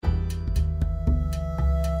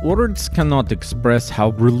Words cannot express how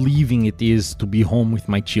relieving it is to be home with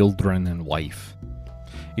my children and wife.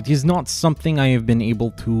 It is not something I have been able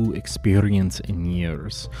to experience in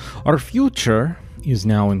years. Our future is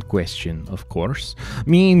now in question, of course.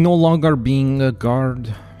 Me no longer being a guard,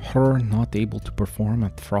 her not able to perform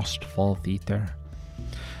at Frostfall Theater.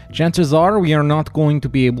 Chances are we are not going to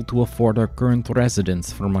be able to afford our current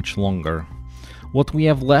residence for much longer. What we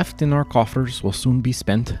have left in our coffers will soon be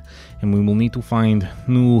spent, and we will need to find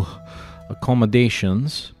new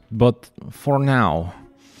accommodations. But for now,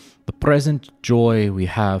 the present joy we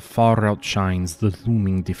have far outshines the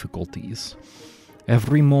looming difficulties.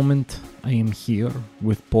 Every moment I am here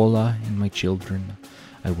with Paula and my children,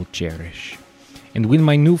 I will cherish. And when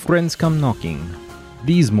my new friends come knocking,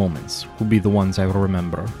 these moments will be the ones I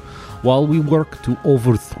remember, while we work to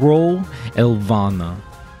overthrow Elvana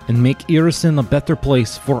and make Irison a better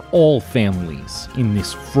place for all families in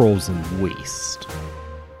this frozen waste.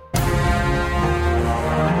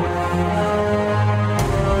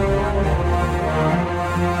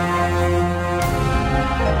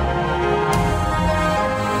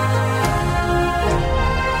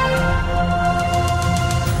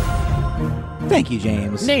 Thank you,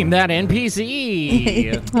 James. Name that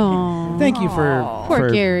NPC! Aww. Thank you for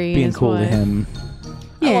Gary being is cool to what- him.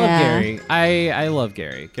 I love Gary. I love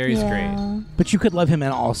Gary. Gary's great. But you could love him,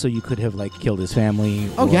 and also you could have killed his family.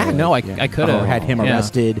 Oh, yeah, no, I could have. Or had him Yeah.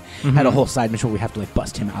 arrested. Mhm. Had a whole side mission where we have to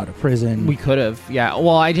bust him out of prison. We could have, yeah.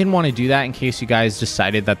 Well, I didn't want to do that in case you guys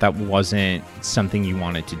decided that wasn't something you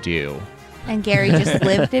wanted to do. And Gary just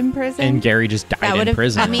lived in prison. And Gary just died in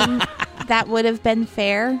prison. I mean, that would have been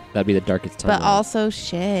fair, That'd be the darkest time. but also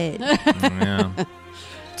shit. Yeah.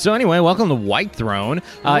 So anyway, welcome to White Throne.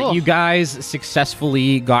 You guys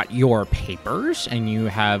successfully got your papers, and you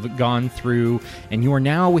have gone through, and you are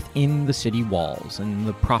now within the city walls and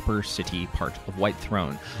the proper city part of White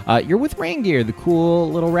Throne. You're with Rangear, the cool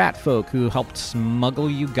little rat folk who helped smuggle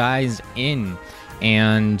you guys in.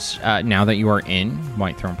 And now that you are in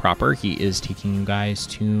White Throne proper, he is taking you guys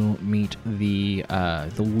to meet the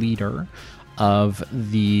leader of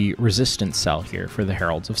the resistance cell here for the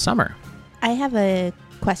Heralds of Summer. I have a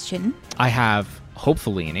question. I have,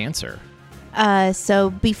 hopefully, an answer.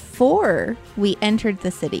 So before we entered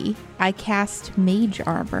the city, I cast mage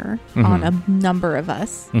armor on a number of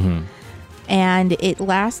us. Mm-hmm. And it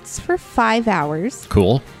lasts for 5 hours.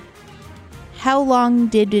 Cool. How long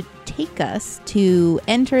did it take us to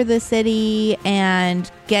enter the city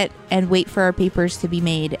and wait for our papers to be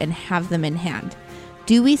made and have them in hand?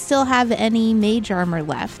 Do we still have any mage armor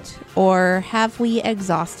left, or have we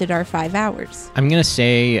exhausted our 5 hours? I'm going to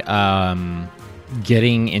say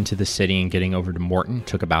getting into the city and getting over to Morton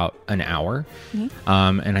took about an hour.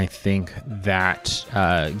 Mm-hmm. And I think that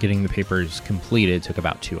getting the papers completed took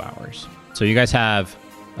about 2 hours. So you guys have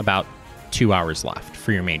about 2 hours left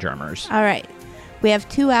for your mage armors. All right. We have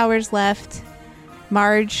 2 hours left.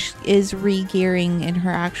 Marge is re-gearing in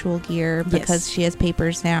her actual gear because she has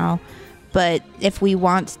papers now. But if we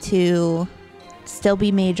want to still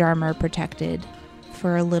be mage armor protected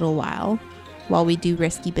for a little while we do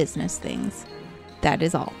risky business things, that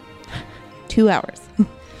is all. 2 hours.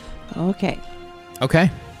 Okay. Okay.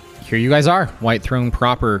 Here you guys are, White Throne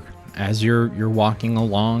proper. As you're walking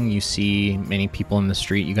along, you see many people in the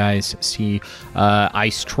street. You guys see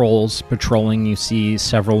ice trolls patrolling. You see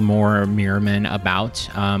several more mirrormen about.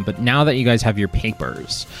 But now that you guys have your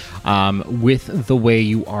papers, with the way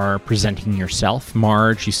you are presenting yourself,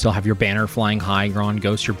 Marge, you still have your banner flying high. Gron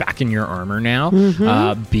Ghost, you're back in your armor now,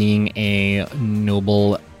 being a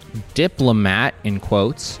noble diplomat, in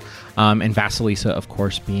quotes. And Vasilisa, of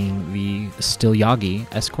course, being the still Yagi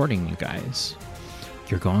escorting you guys.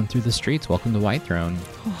 You're going through the streets. Welcome to White Throne.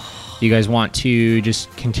 You guys want to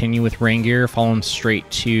just continue with Rangear, follow him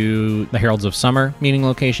straight to the Heralds of Summer meeting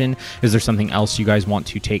location? Is there something else you guys want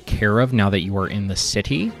to take care of now that you are in the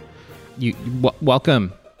city?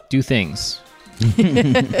 Welcome. Do things.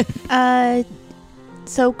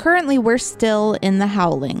 So currently we're still in the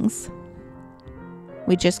Howlings.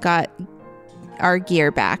 We just got our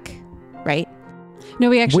gear back, right? No,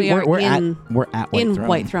 we actually are we're in at White Throne.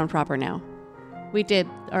 White Throne proper now. We did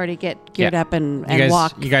already get geared up and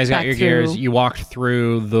walk. You guys got back your through. gears. You walked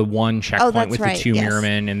through the one checkpoint that's with right, the two yes.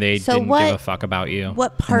 mirrormen, and they So didn't what- give a fuck about you.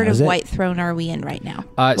 What part And that of was it. White Throne are we in right now?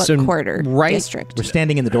 What so quarter? right- District? We're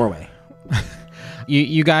standing in the doorway.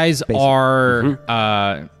 You guys Basically.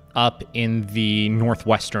 are up in the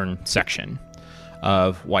northwestern section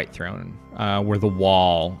of White Throne, where the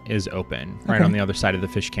wall is open, right Okay. on the other side of the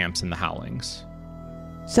fish camps and the Howlings.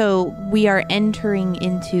 So we are entering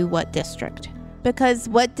into what district? Because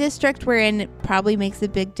what district we're in probably makes a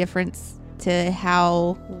big difference to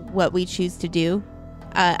what we choose to do.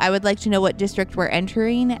 I would like to know what district we're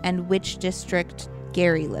entering and which district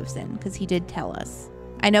Gary lives in, because he did tell us.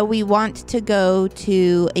 I know we want to go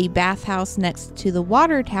to a bathhouse next to the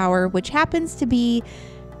water tower, which happens to be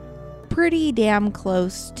pretty damn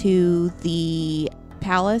close to the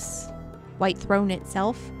palace, White Throne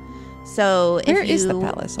itself. So where is the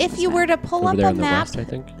palace? If you were to pull up a map, west, I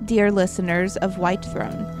think. Dear listeners of White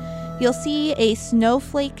Throne, you'll see a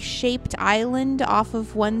snowflake-shaped island off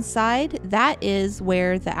of one side. That is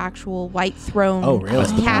where the actual White Throne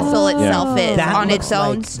castle itself is, That on looks its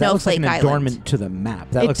own like, snowflake that looks like an island. adornment to the map.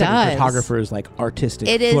 That It looks like does. a photographer's like artistic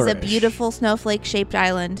It is a flourish. beautiful snowflake-shaped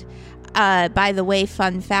island. By the way,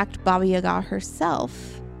 fun fact, Baba Yaga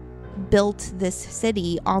herself built this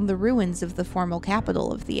city on the ruins of the former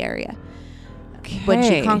capital of the area when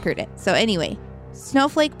she conquered it. So anyway,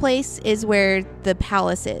 Snowflake Place is where the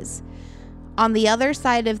palace is. On the other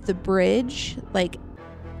side of the bridge, like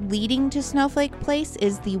leading to Snowflake Place,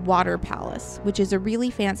 is the Water Palace, which is a really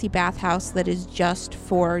fancy bathhouse that is just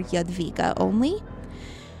for Jadwiga only.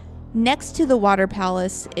 Next to the Water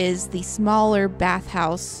Palace is the smaller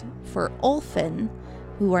bathhouse for Ulfin,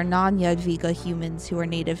 who are non-Jadwiga humans who are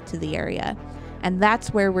native to the area. And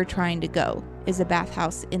that's where we're trying to go, is a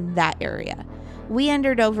bathhouse in that area. We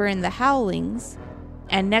entered over in the Howlings,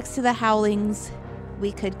 and next to the Howlings,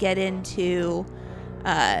 we could get into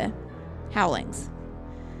Howlings.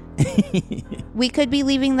 We could be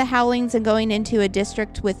leaving the Howlings and going into a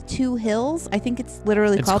district with 2 hills. I think it's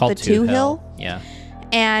literally called the Two Hill. Yeah.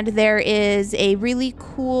 And there is a really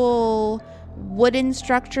cool wooden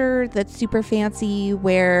structure that's super fancy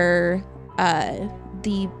where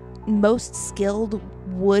the most skilled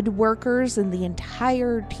woodworkers in the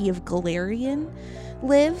entirety of Galarian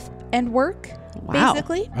live and work,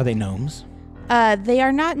 basically. Are they gnomes? They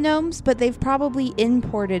are not gnomes, but they've probably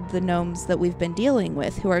imported the gnomes that we've been dealing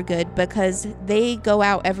with, who are good, because they go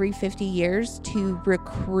out every 50 years to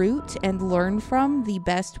recruit and learn from the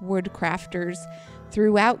best woodcrafters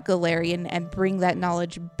throughout Galarian and bring that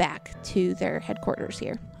knowledge back to their headquarters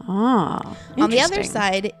here. Ah, On the other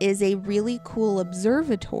side is a really cool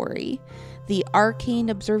observatory, the Arcane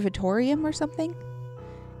Observatorium or something.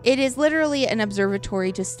 It is literally an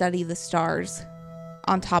observatory to study the stars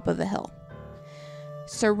on top of a hill.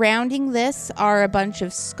 Surrounding this are a bunch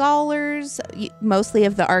of scholars, mostly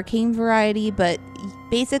of the arcane variety, but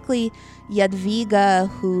basically Jadwiga,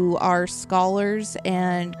 who are scholars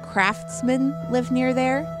and craftsmen, live near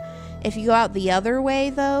there. If you go out the other way,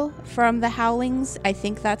 though, from the Howlings, I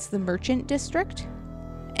think that's the Merchant District.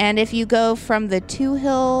 And if you go from the Two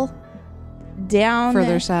Hill down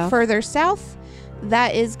further south,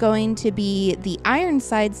 that is going to be the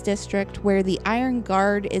Ironsides district, where the Iron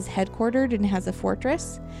Guard is headquartered and has a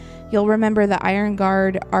fortress. You'll remember the Iron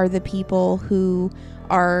Guard are the people who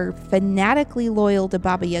are fanatically loyal to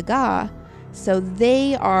Baba Yaga, so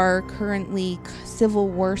they are currently Civil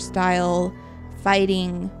War style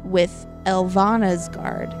fighting with Elvana's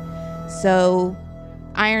guard. So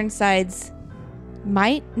Ironsides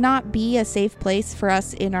might not be a safe place for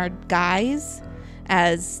us in our guise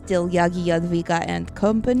as still Yagi Jadwiga and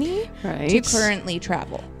company to currently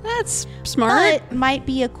travel. That's smart. But might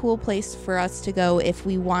be a cool place for us to go if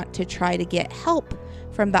we want to try to get help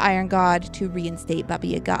from the Iron God to reinstate Baba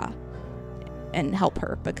Yaga and help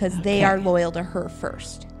her, because they are loyal to her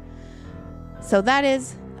first. So that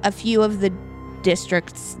is a few of the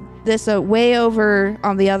districts. This way over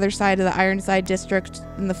on the other side of the Ironside district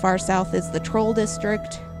in the far south is the Troll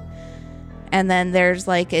district. And then there's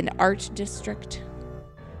like an art district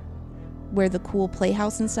where the cool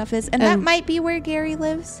playhouse and stuff is. And that might be where Gary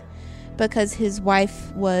lives, because his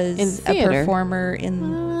wife was a performer in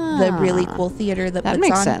the really cool theater that puts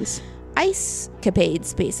makes on sense. ice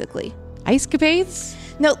capades, basically. Ice capades?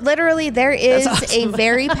 No, literally, there is a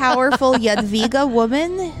very powerful Jadwiga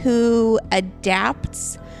woman who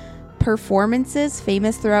adapts performances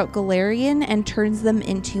famous throughout Galarian and turns them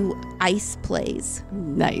into ice plays.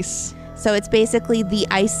 Nice. So it's basically the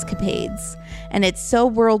ice capades. And it's so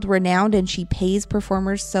world renowned, and she pays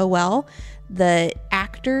performers so well. The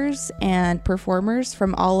actors and performers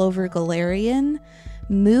from all over Galarian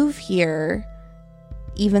move here,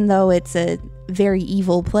 even though it's a very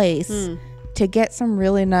evil place, to get some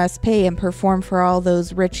really nice pay and perform for all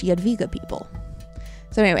those rich Jadwiga people.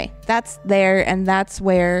 So anyway, that's there, and that's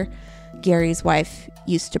where Gary's wife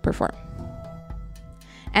used to perform.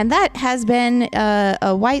 And that has been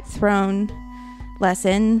a White Throne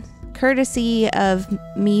lesson. courtesy of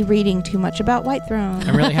me reading too much about Whitethrone.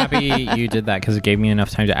 I'm really happy you did that because it gave me enough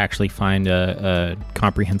time to actually find a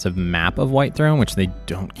comprehensive map of Whitethrone, which they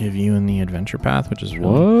don't give you in the adventure path, which is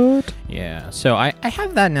really... What? Yeah. So I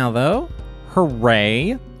have that now, though.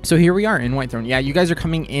 Hooray. So here we are in Whitethrone. Yeah, you guys are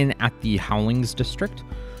coming in at the Howlings district.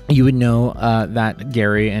 You would know that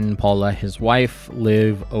Gary and Paula, his wife,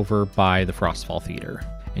 live over by the Frostfall Theater.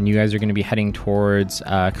 And you guys are going to be heading towards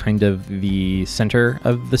kind of the center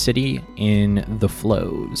of the city in the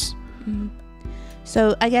Flows. Mm-hmm.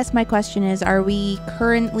 So I guess my question is, are we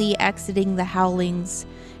currently exiting the Howlings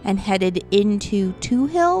and headed into Two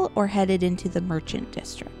Hill or headed into the Merchant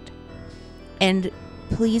District? And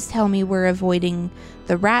please tell me we're avoiding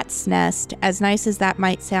the Rat's Nest. As nice as that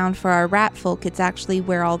might sound for our rat folk, it's actually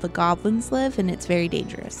where all the goblins live, and it's very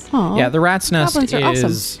dangerous. Aww. Yeah, the Rat's Nest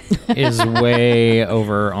is way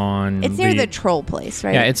over on... It's near the troll place,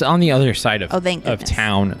 right? Yeah, it's on the other side of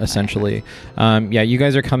town, essentially. Yeah, you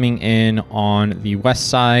guys are coming in on the west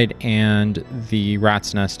side, and the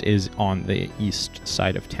Rat's Nest is on the east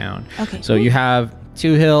side of town. Okay. So you have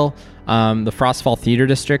Two Hill. The Frostfall Theater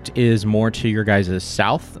District is more to your guys'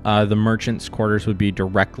 south. The Merchant's Quarters would be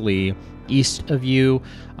directly east of you.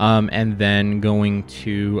 And then going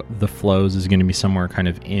to the Flows is going to be somewhere kind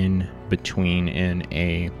of in between in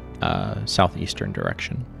a southeastern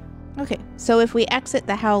direction. Okay, so if we exit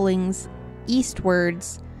the Howlings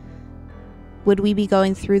eastwards, would we be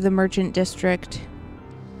going through the Merchant District?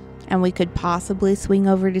 And we could possibly swing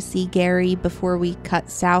over to see Gary before we cut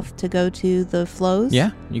south to go to the Flows?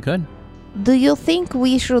 Yeah, you could. Do you think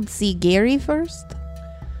we should see Gary first?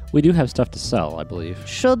 We do have stuff to sell, I believe.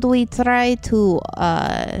 Should we try to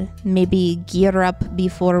maybe gear up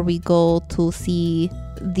before we go to see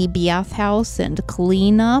the bathhouse and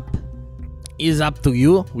clean up? Is up to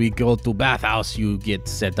you. We go to bathhouse, you get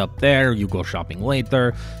set up there, you go shopping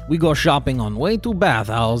later. We go shopping on way to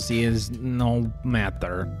bathhouse is no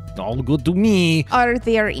matter. All good to me. Are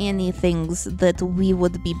there any things that we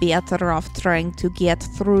would be better off trying to get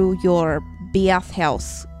through your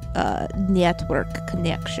bathhouse network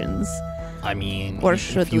connections? I mean, or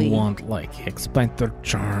if you want like expector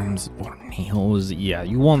charms or nails, yeah,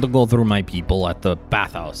 you want to go through my people at the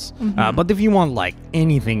bathhouse. Mm-hmm. But if you want like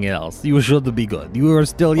anything else, you should be good. You are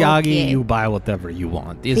still Yagi, Okay. you buy whatever you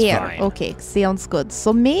want. It's Fair. fine. Okay, sounds good.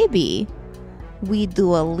 So maybe we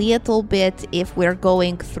do a little bit, if we're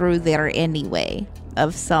going through there anyway,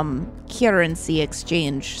 of some currency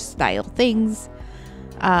exchange style things.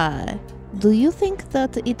 Do you think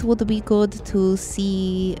that it would be good to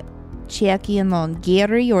check in on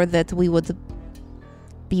Gary, or that we would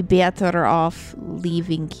be better off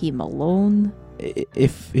leaving him alone?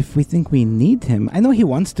 If we think we need him, I know he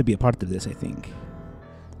wants to be a part of this, I think.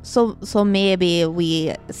 So maybe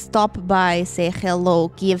we stop by, say hello,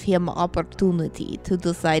 give him opportunity to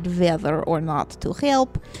decide whether or not to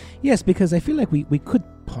help. Yes, because I feel like we could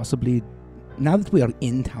possibly, now that we are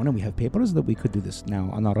in town and we have papers, that we could do this now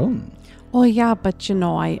on our own. Oh, yeah, but you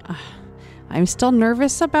know, I'm still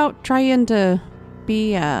nervous about trying to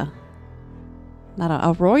be not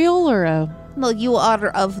a royal or a... No, you are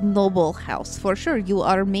of noble house, for sure. You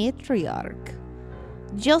are matriarch.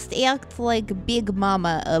 Just act like big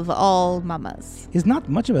mama of all mamas. Is not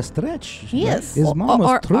much of a stretch. Yes. His mom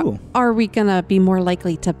was true. Are we gonna be more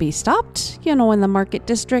likely to be stopped, you know, in the market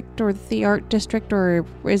district or the art district, or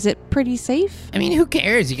is it pretty safe? I mean, who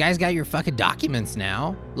cares? You guys got your fucking documents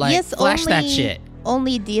now. Like, Yes, flash that only- shit.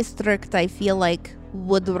 Only district I feel like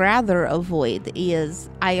would rather avoid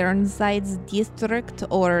is Ironside's district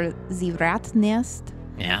or the Rat Nest.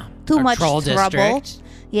 Yeah. Too Or much Troll trouble. District.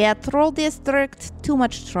 Yeah, Troll District, too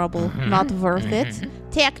much trouble. Not worth it.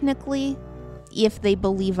 Technically, if they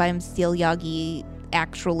believe I'm still Yagi,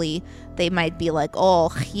 actually, they might be like, oh,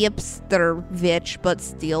 hipster bitch, but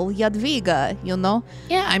still Jadwiga, you know?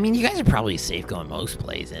 Yeah, I mean, you guys are probably safe going most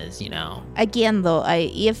places, you know. Again, though,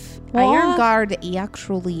 if What? Iron Guard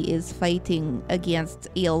actually is fighting against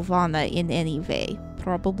Ilvana in any way,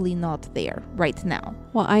 probably not there right now.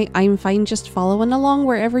 Well, I'm fine just following along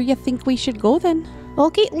wherever you think we should go then.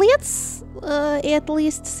 Okay, let's at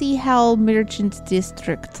least see how Merchant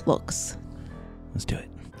District looks. Let's do it.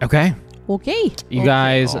 Okay. Okay. You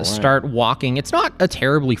guys all right. start walking. It's not a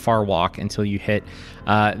terribly far walk until you hit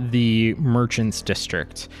the Merchants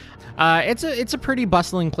District. It's a pretty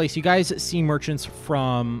bustling place. You guys see merchants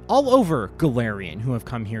from all over Galarian who have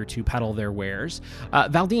come here to peddle their wares.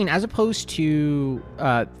 Valdine, as opposed to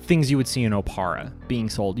things you would see in Opara being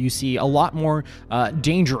sold, you see a lot more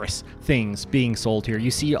dangerous things being sold here.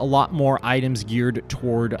 You see a lot more items geared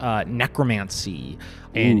toward necromancy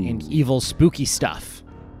and evil spooky stuff.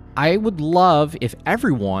 I would love if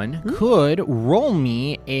everyone could roll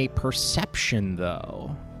me a perception,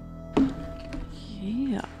 though.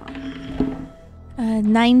 Yeah.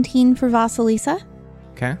 19 for Vasilisa.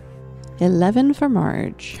 Okay. 11 for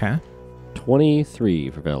Marge. Okay. 23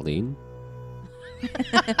 for Valdine.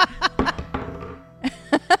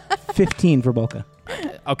 15 for Bolka.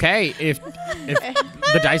 Okay. If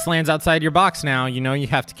the dice lands outside your box now, you know you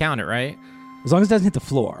have to count it, right? As long as it doesn't hit the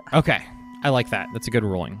floor. Okay. I like that. That's a good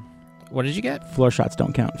rolling. What did you get? Floor shots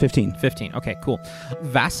don't count. 15. 15. Okay, cool.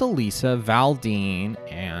 Vasilisa, Valdine,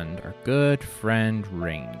 and our good friend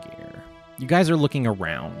Raingear. You guys are looking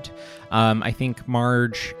around. I think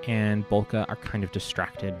Marge and Bolka are kind of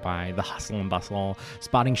distracted by the hustle and bustle,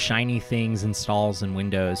 spotting shiny things in stalls and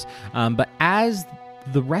windows. But as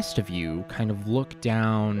the rest of you kind of look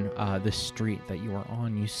down the street that you are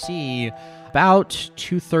on, you see about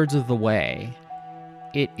 2/3 of the way,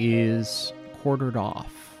 it is quartered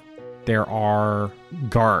off. There are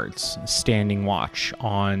guards standing watch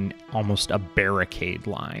on almost a barricade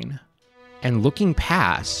line. And looking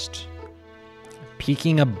past,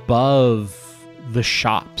 peeking above the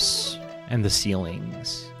shops and the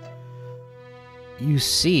ceilings, you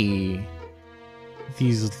see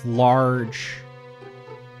these large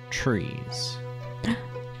trees.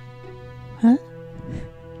 Huh?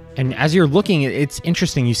 And as you're looking, it's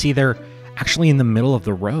interesting. You see they're actually in the middle of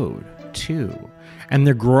the road, too. And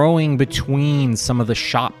they're growing between some of the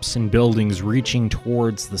shops and buildings, reaching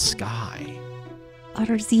towards the sky. Are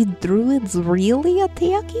these druids really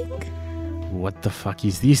attacking? What the fuck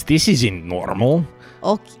is this? This isn't normal.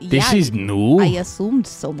 Okay, This is new. I assumed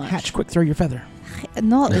so much. Hatch, quick, throw your feather.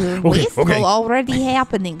 No, wasteful okay. already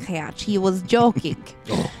happening, Hatch. He was joking.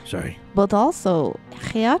 Oh, sorry. But also,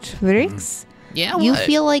 Hatch, Vrix, Yeah, you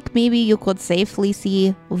feel like maybe you could safely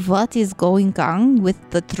see what is going on with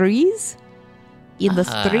the trees in the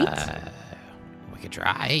street? We could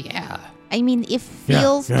try, yeah. I mean, it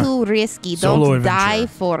feels yeah. too risky. Solo Don't adventure. die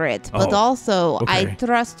for it. But Oh, also, I okay.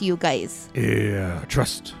 trust you guys. Yeah,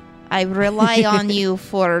 trust. I rely on you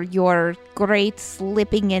for your great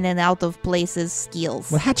slipping in and out of places skills.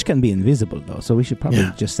 Well, Hatch can be invisible, though, so we should probably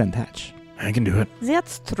Yeah. just send Hatch. I can do it.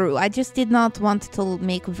 That's true. I just did not want to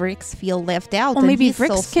make Vrix feel left out. Well, and maybe he's so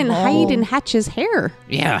Vrix can small. hide in Hatch's hair.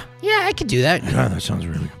 Yeah, I could do that. Yeah, that sounds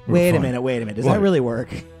really Wait a minute. Does that really work?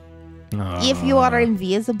 If you are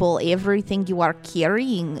invisible, everything you are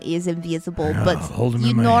carrying is invisible, but hold 'em you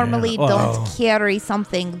in my normally hand. don't Oh. carry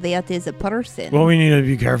something that is a person. Well, we need to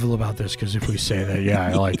be careful about this because if we say that,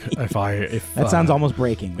 That sounds almost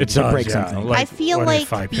breaking. It To does, break yeah. something. Like, I feel what like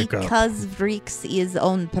if I pick up? because Vrix is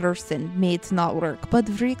own person, may it not work. But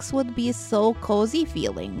Vrix would be so cozy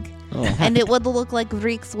feeling. Oh. And it would look like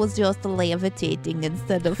Vrix was just levitating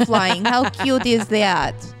instead of flying. How cute is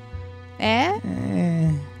that? Eh?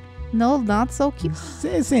 No, not so cute.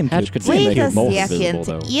 Same Hatch cute. could Wait make a it both invisible,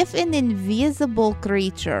 second. though. If an invisible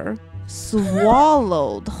creature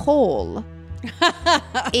swallowed whole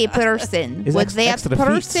a person, Is would ex- that extra feats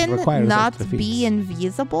person requires not extra be feats.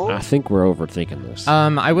 invisible? I think we're overthinking this.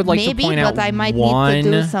 I would like Maybe, to point out but I might need to one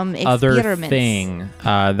do some other experiments. thing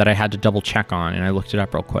that I had to double check on, and I looked it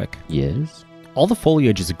up real quick. Yes. All the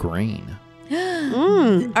foliage is green.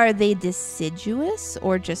 Are they deciduous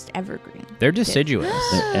or just evergreen? They're deciduous.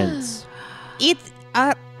 The ants.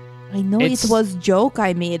 I know It's- it was joke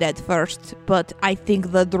I made at first, but I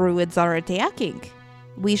think the druids are attacking.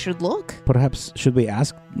 We should look. Perhaps should we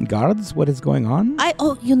ask guards what is going on?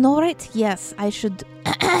 You know right? Yes, I should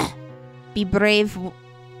be brave.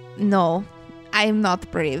 No, I'm not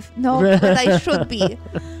brave. No, but I should be.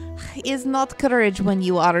 Is not courage when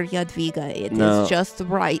you are Jadwiga. It is No. just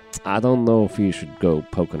right. I don't know if you should go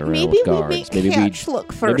poking around Maybe with we guards. make Hatch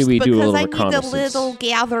look first we do a because little I need a reconnaissance. little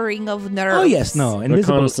gathering of nerves. Oh yes, no,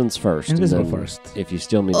 invisible. Reconnaissance first. and Invisible then first. If you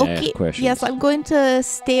still need to Okay. ask questions. Yes, I'm going to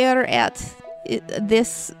stare at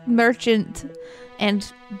this merchant and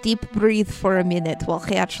deep breathe for a minute while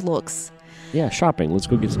Hatch looks. Yeah, shopping. Let's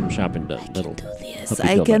go get some shopping done. That'll Do this. help you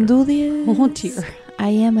I feel can better. do this. Oh, dear. I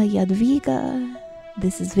am a Jadwiga.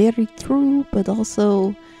 This is very true, but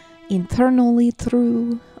also internally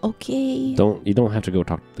true. Okay. You don't have to go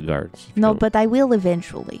talk to the guards. if you No, don't. but I will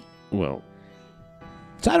eventually. Well,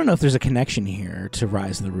 So I don't know if there's a connection here to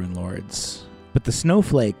Rise of the Rune Lords, but the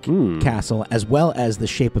Snowflake Castle, as well as the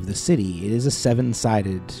shape of the city, it is a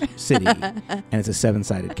 7-sided city, and it's a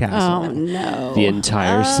 7-sided Oh, castle. no. the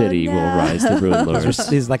entire city will rise the Rune Lords.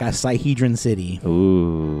 It's like a Sihedron city.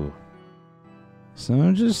 Ooh. So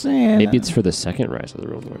I'm just saying. Maybe it's for the second rise of the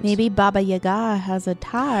Rune Lords. Maybe Baba Yaga has a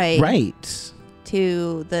tie right.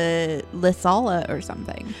 to the Lissala or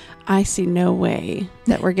something. I see no way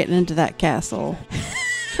that we're getting into that castle.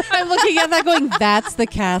 I'm looking at that going, that's the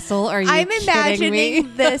castle. Are you I'm kidding me?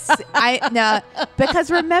 imagining this.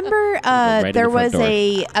 Because remember, Right in there the front was door.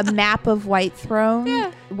 a map of White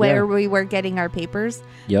Throne where Yeah. we were getting our papers.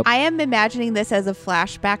 Yep. I am imagining this as a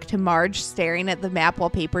flashback to Marge staring at the map while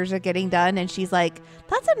papers are getting done, and she's like,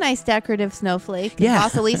 "That's a nice decorative snowflake." And Yeah.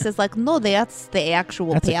 Vasilisa's like, "No, that's the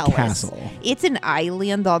actual That's a palace. castle. It's an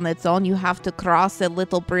island on its own. You have to cross a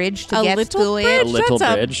little bridge to A get little to bridge? it. A little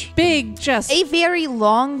That's bridge. A big, just A very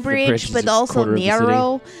long bridge bridge, is but a also quarter of the city.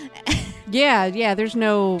 narrow." yeah. There's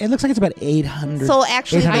no. It looks like it's about 800. So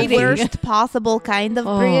actually, the 800 worst possible kind of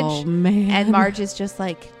Oh bridge. man! And Marge is just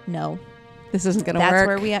like, "No, this isn't gonna that's work.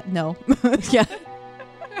 where we at. No." yeah.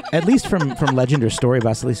 At least from legend or story,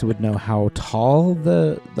 Vasilisa would know how tall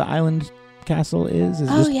the island castle is. Is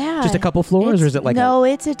it Oh just, yeah, just a couple floors, or is it like no?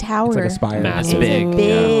 It's a tower. it's like a spire? Massive. It's Big. a Yeah.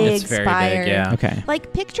 big It's very spire. big, yeah. Okay,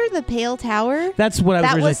 Like picture the Pale Tower. that's what I was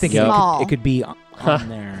That originally was thinking. small. It could be on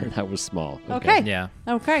there. That was small. Okay. Yeah.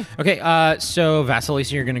 Okay. Okay, so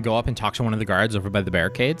Vasilisa, you're going to go up and talk to one of the guards over by the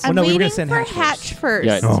barricades. I'm no, we were waiting gonna send for Hatch Hatch first.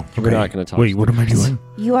 Yeah, Oh, we're okay. not going to talk. Wait, what am I doing?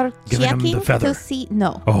 You are Giving him the checking feather. to see.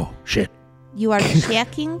 No, Oh, shit. you are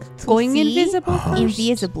checking to Going see invisible first.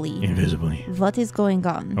 invisibly Invisibly. what is going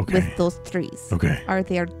on Okay. with those trees. Okay. Are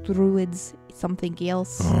there druids? Something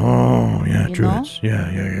else? Oh, yeah, You druids.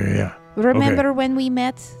 Yeah. Remember when we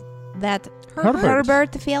met that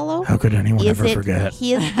Herbert fellow? How could anyone Is ever it forget?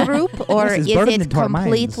 his group or Yes, is he's burdened it into our minds.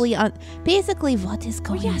 completely basically what is Oh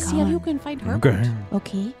going yes, on? yeah. You can find Herbert. Okay.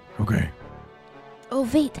 Okay. Okay. Oh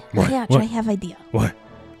wait, What? Hatch, What? I have idea. What?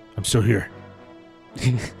 I'm still here.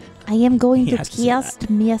 I am going He to has to say cast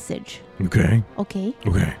message. Okay. Okay.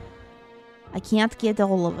 Okay. I can't get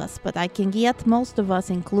all of us, but I can get most of us,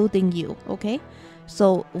 including you. Okay.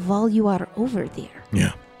 So while you are over there,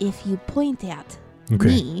 Yeah. if you point at Okay.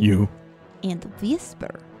 Me? You. and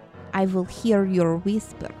whisper, I will hear your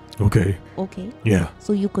whisper. Okay. Okay. Yeah.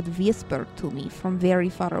 So you could whisper to me from very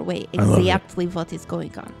far away I love it. exactly what is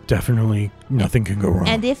going on. Definitely nothing can go wrong.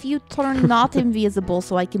 And if you turn not invisible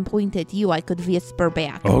so I can point at you, I could whisper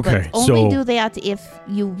back. Okay, But only so- do that if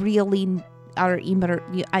you really are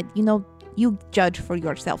you judge for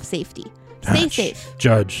yourself safety. Stay Hatch, safe.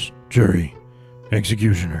 Judge, jury,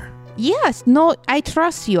 executioner. Yes, no, I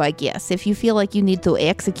trust you, I guess, if you feel like you need to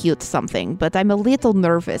execute something, but I'm a little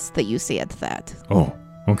nervous that you said that. Oh,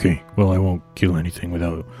 okay. Well, I won't kill anything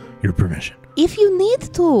without your permission. If you need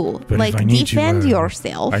to, But like, if I need defend to,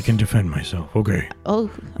 yourself. I can defend myself. Okay. Oh,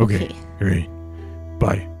 Okay. okay. Great.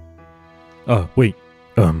 Bye. Wait.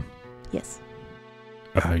 Yes.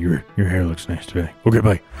 Your hair looks nice today. Okay,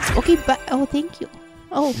 bye. Okay, but, oh, thank you.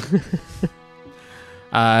 Oh,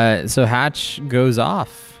 So Hatch goes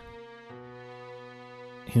off.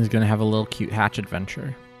 He's going to have a little cute Hatch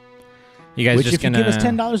adventure. You guys Which, just if you going give us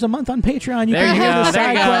 $10 a month on Patreon, you There can you have go, the there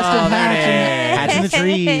side you quest go, of there Hatch it and is. Hatch in the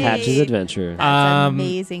tree. Hatch's adventure. that's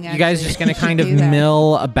amazing, You guys actually. just going to We should kind of do that.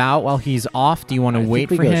 mill about while he's off? Do you want to I think wait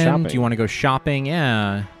we for go him? shopping. Do you want to go shopping?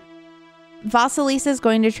 Yeah. Vasilisa is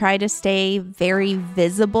going to try to stay very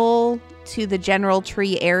visible to the general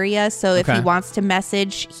tree area. So if he Okay. wants to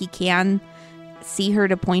message, he can see her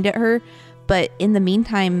to point at her. But in the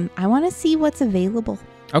meantime, I want to see what's available.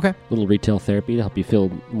 Okay. Little retail therapy to help you feel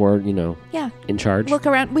more, Yeah. in charge. Look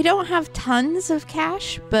around. We don't have tons of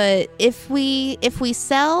cash, but if we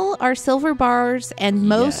sell our silver bars and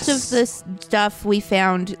most Yes. of the stuff we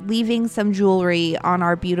found, leaving some jewelry on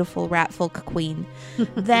our beautiful ratfolk queen,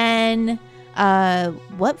 then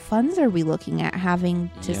what funds are we looking at having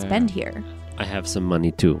to Yeah. spend here? I have some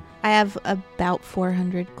money too. I have about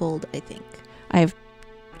 400 gold, I think. I have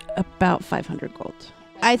about 500 gold.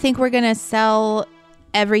 I think we're going to sell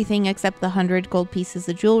everything except the 100 gold pieces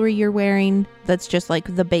of jewelry you're wearing. That's just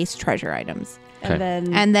like the base treasure items. Okay.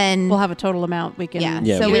 And then we'll have a total amount we can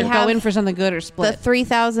Yeah, so we either have go in for something good or the split.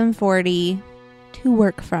 3,040 to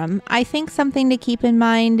work from. I think something to keep in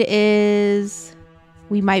mind is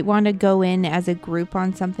we might want to go in as a group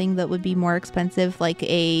on something that would be more expensive, like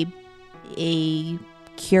a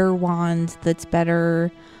cure wand that's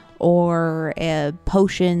better, or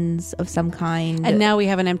potions of some kind. And now we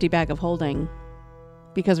have an empty bag of holding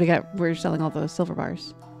because we're selling all those silver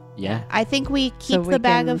bars. Yeah. I think we keep So we the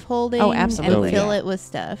bag can- of holding Oh, absolutely. and fill Yeah. it with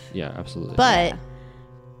stuff. Yeah, absolutely. But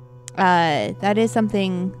that is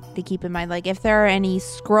something to keep in mind. Like if there are any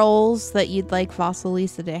scrolls that you'd like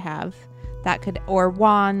Vasilisa to have, that could, or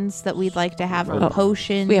wands that we'd like to have, or Oh,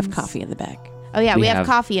 potions. We have coffee in the bag. Oh yeah, we have have-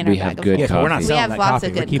 coffee in our we bag have of good holding. Yeah, but we're not coffee. We selling have that lots coffee.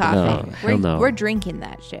 of We're good keeping coffee. that. We're, Hell no. we're drinking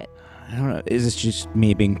that shit. I don't know. Is this just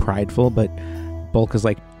me being prideful? But Bulk is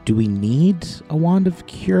like, do we need a wand of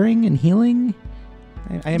curing and healing?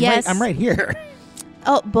 I'm Yes. right here.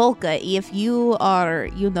 Oh, Bolka, if you are,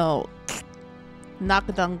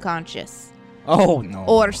 knocked unconscious Oh no.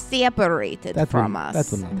 or separated That from will- that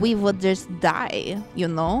us, will not we would just die,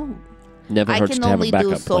 Never I hurts can to have a only backup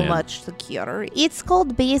do so plan. much to cure. It's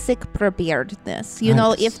called basic preparedness.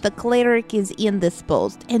 Nice. If the cleric is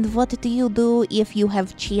indisposed. And what do you do if you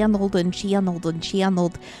have channeled and channeled and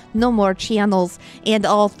channeled? No more channels, and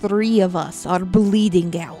all three of us are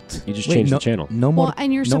bleeding out. You just Wait, change no, the channel. No more. Well,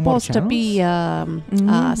 and you're no more supposed to be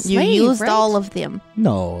channels? You slave, used right? all of them.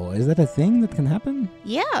 No, is that a thing that can happen?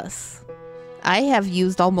 Yes. I have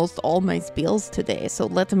used almost all my spells today, so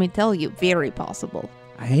let me tell you, very possible.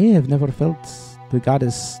 I have never felt the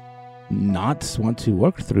goddess not want to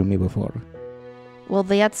work through me before. Well,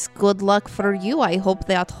 that's good luck for you. I hope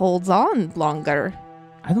that holds on longer.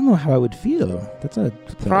 I don't know how I would feel. That's a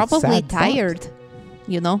Probably sad thought. tired.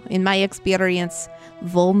 In my experience,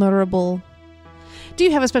 vulnerable. Do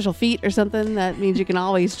you have a special feat or something that means you can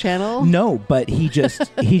always channel? No, but he just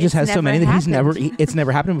It's has so never many that he's never. happened. It's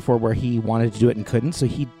never happened before where he wanted to do it and couldn't. So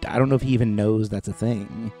I don't know if he even knows that's a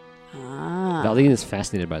thing. Ah. Valdine is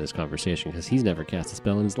fascinated by this conversation because he's never cast a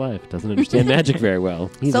spell in his life. Doesn't understand magic very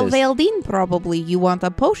well. He's So a- Valdine, probably you want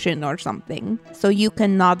a potion or something, so you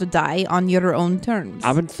cannot die on your own terms.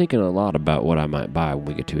 I've been thinking a lot about what I might buy when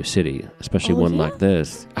we get to a city, especially Oh, one yeah? like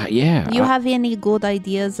this. Yeah. You have any good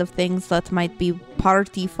ideas of things that might be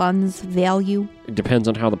party funds value? It depends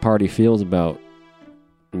on how the party feels about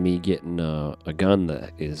me getting a gun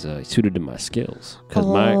that is suited to my skills. Because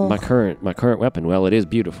Oh. my current weapon, well, it is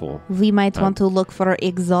beautiful. We might want to look for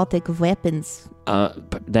exotic weapons.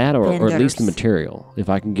 But that or at least the Vendors. material. If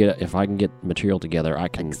I can get material together, I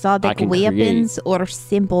can. I Exotic can weapons or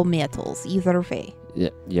simple metals, either way.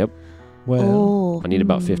 Yep. Well, Oh. I need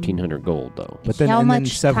about 1,500 gold though. but then How and then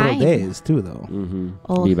much several time? days too, though. Mm-hmm.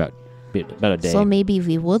 Oh. Be about a day. So maybe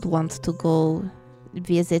we would want to go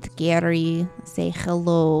visit Gary, say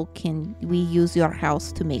hello. Can we use your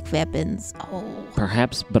house to make weapons? Oh.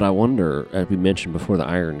 Perhaps, but I wonder, as we mentioned before, the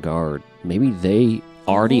Iron Guard, maybe they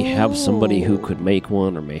already have somebody who could make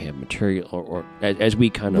one or may have material, or as we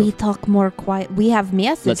kind of... We talk more quiet. We have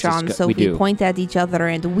message Let's on, discuss- so we we do. point at each other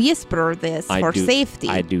and whisper this for safety.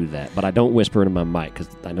 I do that, but I don't whisper into my mic because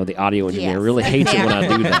I know the audio engineer Yes. really hates it when I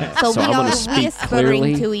do that. So, we I'm are going to speak whispering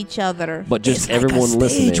clearly, to each other. but just everyone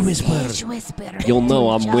listening, Stage whisper. you'll know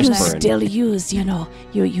I'm You whispering. still use,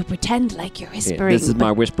 you pretend like you're Yeah, whispering. this is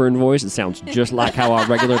my whispering voice. It sounds just like how I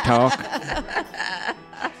regular talk.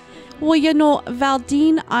 Well,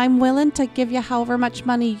 Valdine, I'm willing to give you however much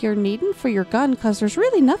money you're needing for your gun because there's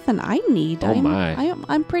really nothing I need. Oh, my.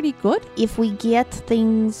 I'm pretty good. If we get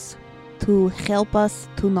things to help us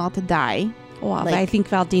to not die, Well, Like, I think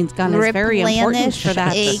Valdine's gun is very important for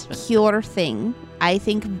that. a cure thing. I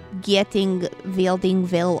think getting Valdine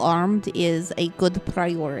well armed is a good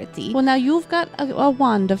priority. Well, now you've got a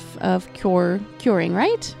wand of curing,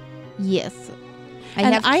 right? Yes. I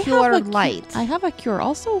And have cure a light. I have a cure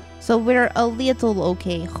also. So we're a little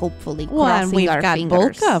okay, hopefully. Well, and Crossing we've our got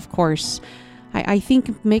fingers. Bolka, of course. I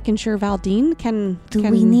think making sure Valdine can. Do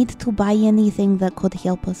we need to buy anything that could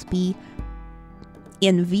help us be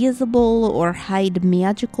invisible or hide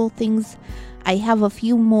magical things? I have a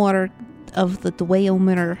few more of the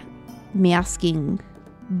Dweomer masking,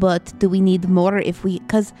 but do we need more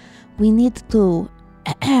because we need to,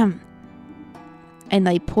 and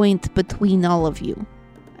I point between all of you,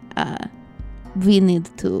 we need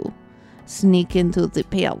to sneak into the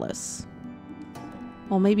palace.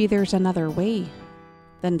 Well, maybe there's another way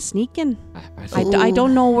than sneaking. I I, think I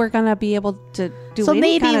don't know we're gonna be able to do So any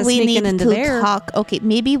maybe kind of we sneaking need into to there. talk. Okay,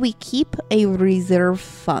 maybe we keep a reserve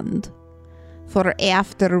fund for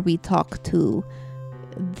after we talk to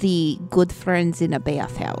the good friends in a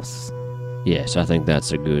bathhouse. yes, I think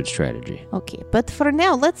that's a good strategy. Okay, but for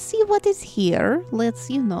now, let's see what is here. Let's,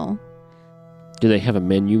 Do they have a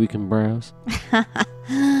menu we can browse?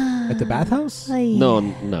 At the bathhouse? No.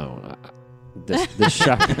 This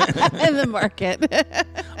shop. in the market.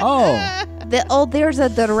 Oh, There's a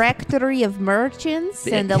directory of merchants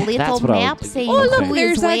and a That's little what I map was- saying Oh, look, who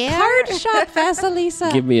there's is a where. card shop,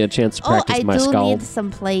 Vasilisa. Give me a chance to Oh, practice I my do scald. need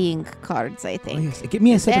some playing cards, I oh think. yes. Give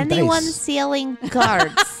me a set of Anyone dice. selling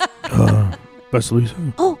cards? Vasilisa?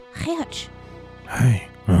 Oh, Hatch. Hi.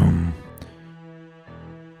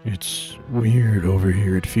 It's weird over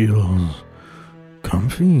here. It feels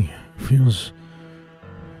comfy. It feels,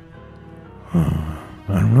 I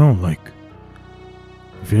don't know, it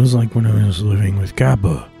feels like when I was living with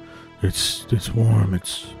Kappa. It's warm.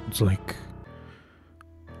 It's like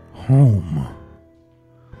home.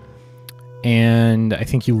 And I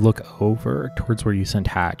think you look over towards where you sent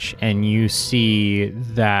Hatch, and you see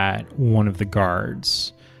that one of the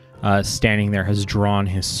guards standing there has drawn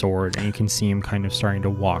his sword, and you can see him kind of starting to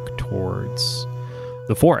walk towards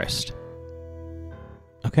the forest.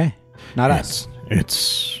 Okay. Not us.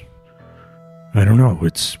 It's I don't know,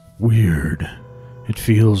 it's weird. It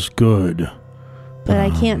feels good. But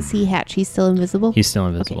I can't see Hatch. He's still invisible? He's still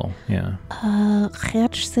invisible, yeah.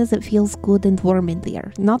 Hatch says it feels good and warm in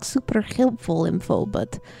there. Not super helpful info,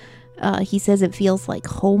 but he says it feels like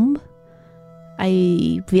home.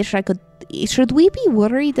 I wish I could... Should we be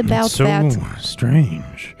worried about it's so that?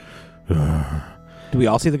 strange. Do we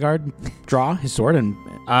all see the guard draw his sword? And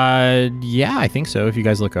Yeah, I think so, if you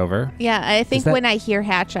guys look over. Yeah, I think that- when I hear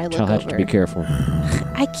Hatch, I look I'll have over. to be careful.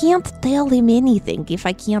 I can't tell him anything if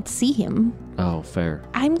I can't see him. Oh, fair.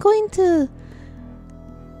 I'm going to...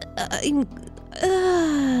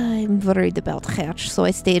 I'm worried about Hatch, so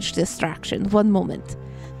I stage distraction. One moment.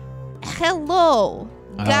 Hello,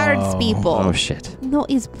 guards people. Oh, shit. No,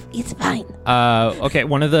 it's fine. Okay,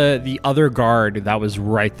 one of the other guard that was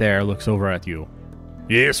right there looks over at you.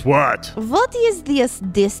 Yes, what? What is this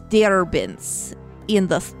disturbance in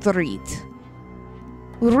the street?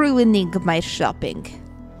 Ruining my shopping.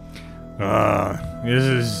 This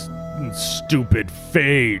is stupid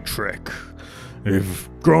Fey trick. They've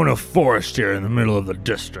grown a forest here in the middle of the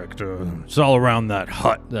district. It's all around that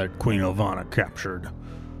hut that Queen Ovana captured.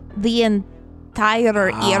 The entire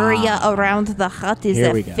area around the hut is Here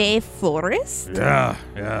a we go. fey forest? Yeah.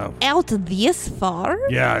 Out this far?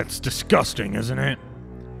 Yeah, it's disgusting, isn't it?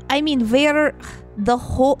 I mean,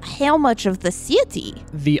 how much of the city?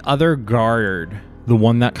 The other guard, the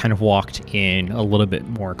one that kind of walked in a little bit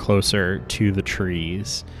more closer to the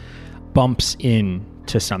trees, bumps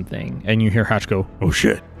into something, and you hear Hatch go, Oh,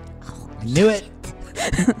 shit. I knew it.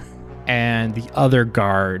 and the other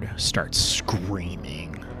guard starts screaming.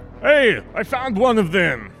 Hey, I found one of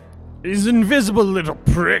them. He's invisible, little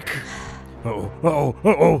prick.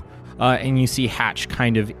 Oh. And you see Hatch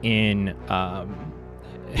kind of in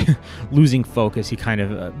losing focus. He kind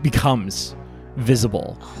of becomes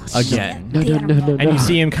visible again. No. And you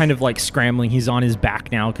see him kind of like scrambling. He's on his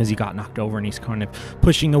back now because he got knocked over, and he's kind of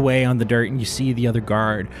pushing away on the dirt. And you see the other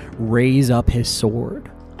guard raise up his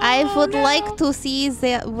sword. I would like to see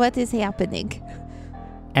what is happening.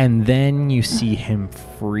 And then you see him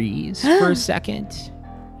freeze for a second.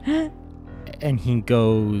 And he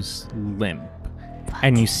goes limp.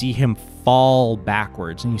 And you see him fall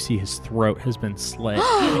backwards, and you see his throat has been slit.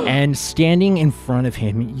 And standing in front of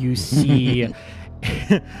him, you see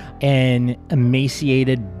an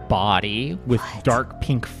emaciated body with dark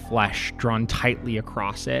pink flesh drawn tightly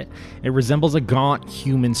across it. It resembles a gaunt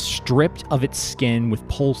human stripped of its skin with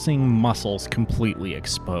pulsing muscles completely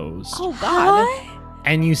exposed. Oh, God.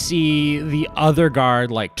 And you see the other guard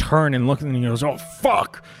like turn and look, and he goes, "Oh,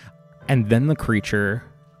 fuck." And then the creature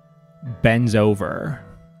bends over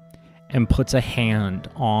and puts a hand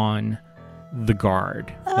on the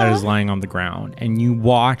guard that is lying on the ground. And you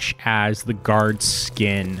watch as the guard's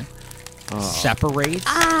skin separates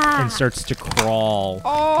and starts to crawl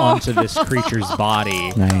onto this creature's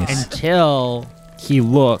body Nice. until he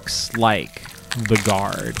looks like the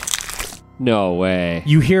guard. No way.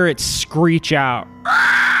 You hear it screech out.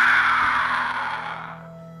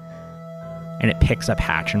 And it picks up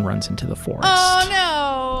Hatch and runs into the forest.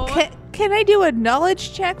 Oh no! Can I do a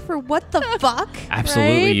knowledge check for what the fuck?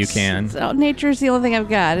 Absolutely, Right? you can. So nature's the only thing I've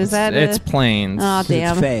got. Is that It's plains. Oh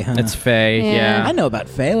damn! It's Fey, huh? It's Fey, Yeah. I yeah. know about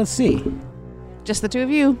Fey. Let's see. Just the two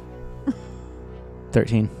of you.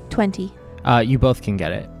 13. 20. You both can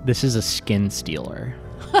get it. This is a skin stealer.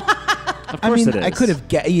 Of I course mean, it is. I could have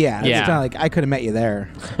yeah. Yeah. It's kind of like I could have met you there.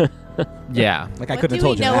 Yeah. Like I What couldn't do have we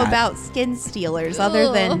told you know that. about skin stealers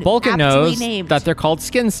other than Vulcan aptly knows named? that they're called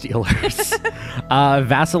skin stealers.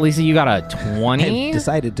 Vasilisa, you got a 20. I've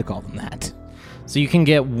decided to call them that. So you can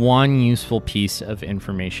get one useful piece of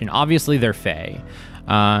information. Obviously, they're Fey.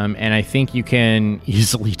 And I think you can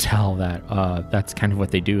easily tell that that's kind of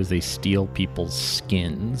what they do is they steal people's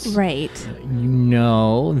skins. Right. You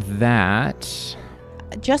know that...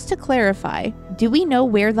 Just to clarify, do we know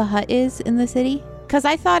where the hut is in the city? Because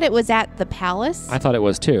I thought it was at the palace. I thought it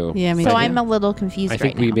was too. Yeah, me so too. I'm a little confused I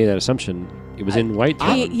think right we now. made that assumption. It was in White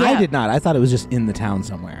Town. I did not. I thought it was just in the town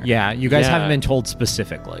somewhere. Yeah, you guys Yeah. haven't been told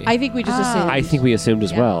specifically. I think we just assumed. I think we assumed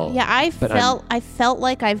as well. Yeah, I But felt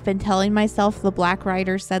like I've been telling myself the Black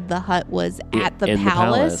Rider said the hut was at the in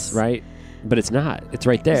palace. right? But it's not. It's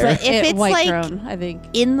right there. But if it's White like Throne, I think.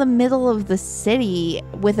 in the middle of the city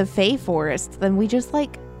with a Fey forest, then we just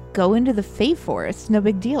like go into the Fey forest. No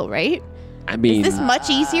big deal, right? I mean, Is this much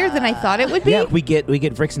easier than I thought it would be? Yeah, we get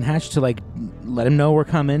Vrix and Hatch to let him know we're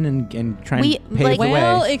coming and try and pave the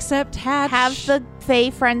Well, way. except Hatch. Have the Fae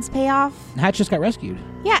friends pay off. Hatch just got rescued.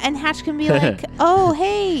 Yeah, and Hatch can be like, oh,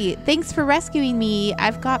 hey, thanks for rescuing me.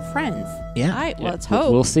 I've got friends Yeah. All right, yeah, let's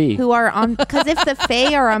hope. We'll see. who are on, because if the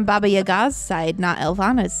Fae are on Baba Yaga's side, not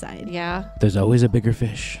Elvana's side. Yeah. There's always a bigger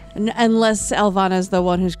fish. Unless Elvana's the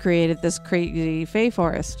one who's created this crazy Fae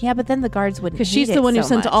forest. Yeah, but then the guards wouldn't Because she's hate the it one who so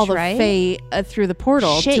sent much, all the right? Fae through the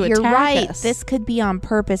portal Shit, to you're attack right. us. This could be on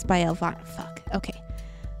purpose by Elvana. Fuck. Okay.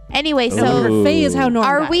 Anyway, No, so Ooh. her Fae is how Norm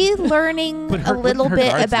are died. we learning But her- a little wouldn't her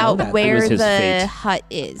bit guards know about that? It where was the his fate. hut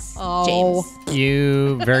is, Oh. James?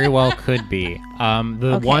 You very well could be.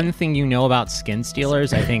 The Okay. one thing you know about skin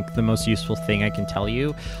stealers, I think the most useful thing I can tell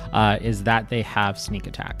you, is that they have sneak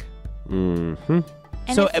attack. Mm-hmm.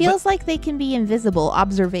 And So, it feels like they can be invisible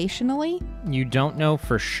observationally. You don't know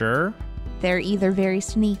for sure. They're either very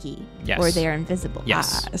sneaky Yes. or they're invisible.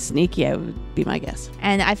 Yes. Sneaky, I would be my guess.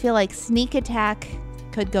 And I feel like sneak attack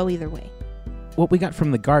could go either way. What we got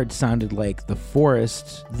from the guards sounded like the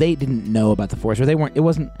forest. They didn't know about the forest, or they weren't. It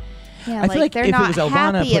wasn't. Yeah, I feel like they're if not it was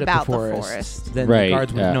Elvana happy put about up the forest, then Right, the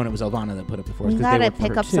guards would have yeah. known it was Elvana that put up the forest. We 'cause they gotta work for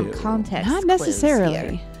pick her up some too. context. Not clues necessarily.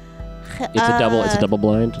 here. It's a double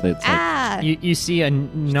blind. It's like, Ah, You see a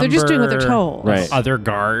number. They're just doing what they're told. Right. of other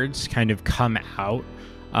guards kind of come out.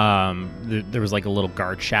 There was like a little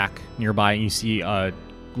guard shack nearby, and you see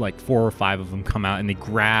like 4 or 5 of them come out, and they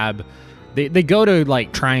grab. They go to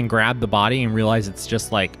like try and grab the body and realize it's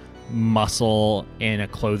just like muscle in a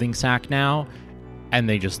clothing sack now, and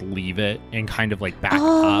they just leave it and kind of like back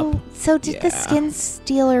up. So did the Yeah. skin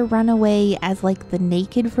stealer run away as like the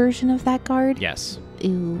naked version of that guard? Yes.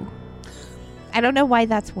 Ooh. I don't know why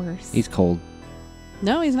that's worse. he's cold.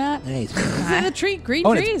 No, he's not. Hey, it's- He's in a tree, green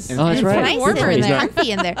Oh, and trees. Oh, that's It's right. nice Warmer and in there.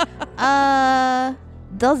 comfy in there.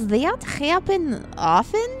 Does that happen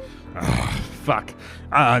often? Fuck.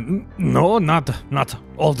 No, not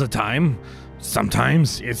all the time.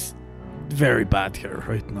 Sometimes it's very bad here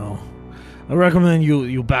right now. I recommend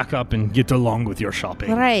you back up and get along with your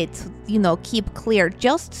shopping. Right. Keep clear.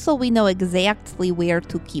 Just so we know exactly where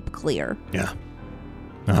to keep clear. Yeah.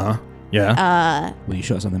 Uh-huh. Yeah. Will you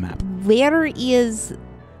show us on the map? Where is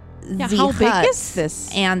Yeah, the how big hut is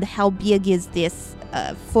this? and how big is this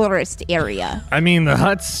forest area? I mean, the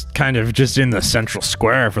hut's kind of just in the central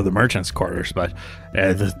square for the merchants' quarters, but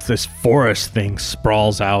this forest thing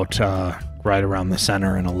sprawls out right around the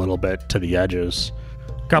center and a little bit to the edges.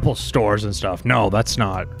 Couple stores and stuff. No, that's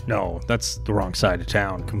the wrong side of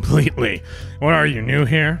town completely. What are you, new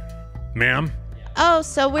here, ma'am? Oh,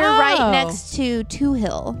 so we're Oh. right next to Two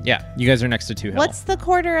Hill. Yeah, you guys are next to Two Hill. What's the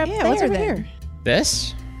quarter up Yeah, there what's over then? here?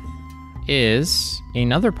 This is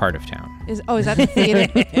another part of town. Is that the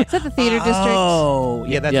theater? Is that the theater district? Oh,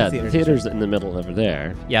 yeah, that's yeah, the theater. the theater's in the middle over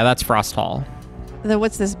there. Yeah, that's Frost Hall. Then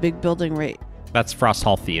what's this big building right? That's Frost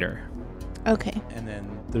Hall Theater. Okay. And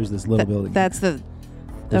then there's this little building. That's the.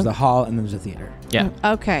 There's the hall, and then there's a theater. Yeah.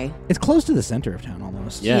 Okay. It's close to the center of town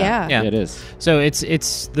almost. Yeah. Yeah. It is. So it's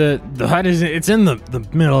The hut it's in the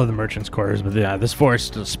middle of the merchants' quarters, but yeah, this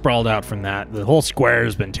forest is sprawled out from that. The whole square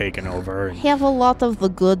has been taken over. And Have a lot of the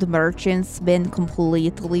good merchants been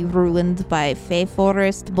completely ruined by Fey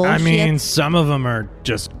Forest bullshit? I mean, some of them are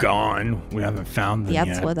just gone. We haven't found them yet.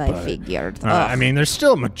 that's what I but, figured. I Ugh. mean, there's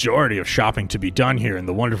still a majority of shopping to be done here in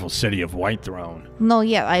the wonderful city of Whitethrone. No,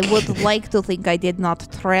 yeah, I would like to think I did not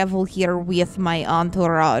travel here with my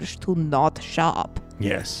entourage to not shop.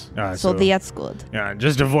 Yes. So that's good. Yeah,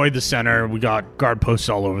 just avoid the center. We got guard posts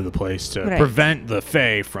all over the place to Right. prevent the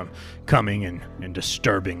Fae from coming and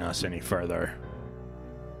disturbing us any further.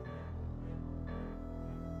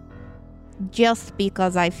 Just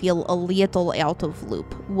because I feel a little out of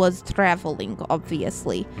loop. Was traveling,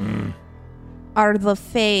 obviously. Are the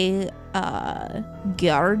Fae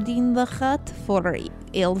guarding the hut for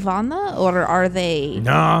Elvana, or are they...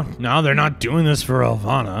 No, they're not doing this for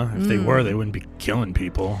Elvana. If they were, they wouldn't be killing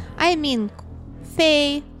people. I mean,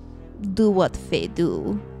 Fae do what Fae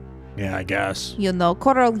do. Yeah, I guess.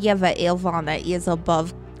 Korolyeva Elvana is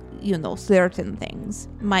above, certain things.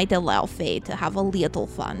 Might allow Fae to have a little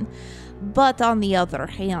fun. But on the other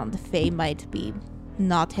hand, Fae might be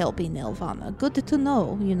not helping Elvana. Good to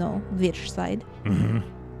know, which side. Mm-hmm.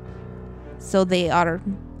 So they are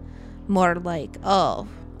more like, oh,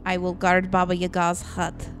 I will guard Baba Yaga's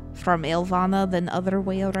hut from Ilvana than other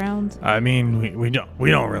way around? I mean, we don't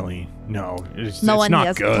really know. It's No one not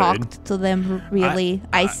has good. talked to them really.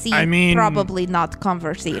 I see. I mean- probably not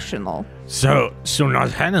conversational. So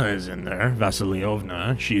Nazhena is in there,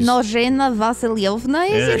 Vasilievna. She's Nozhena Vasilievna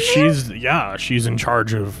is in there? she's in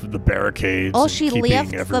charge of the barricades. Oh, and she keeping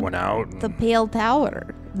left everyone out. the Pale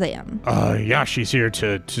Tower then. Yeah, she's here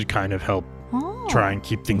to kind of help Oh, try and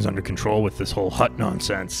keep things under control with this whole hut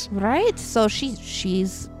nonsense. right. So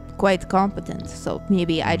she's quite competent. So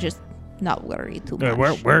maybe I just not worry too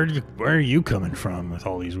much. Where are you coming from with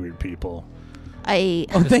all these weird people?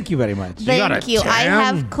 Oh, thank you very much. got Thank a you. I 10?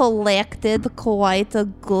 have collected quite a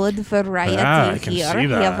good variety I can here. see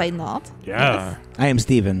that. Have I not? Yeah. I am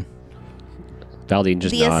Steven. Valdine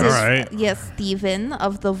just This nods. is Alright. yes, Stephen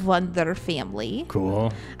of the Wonder family.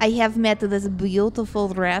 Cool. I have met this beautiful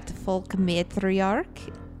rat folk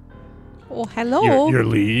matriarch, Oh, hello. Your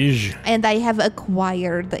liege. and I have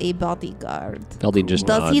acquired a bodyguard. Valdine just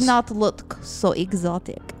Does nods. he not look so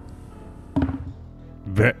exotic?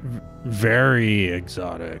 Very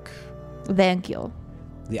exotic. Thank you.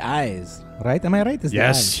 The eyes, right? Am I right? It's the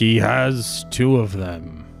Yes, eyes. he has 2 of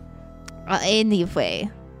them. Anyway,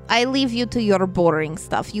 I leave you to your boring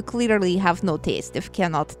stuff. You clearly have no taste if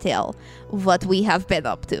cannot tell what we have been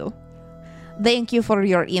up to. Thank you for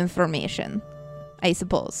your information, I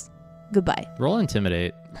suppose. Goodbye. Roll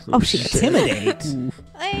intimidate. Oh, shit. Intimidate.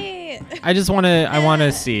 I just want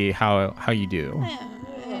to see how you do.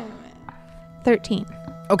 13.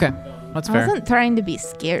 Okay, that's I fair. wasn't trying to be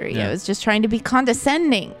scary. Yeah. I was just trying to be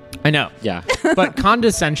condescending. I know, Yeah. but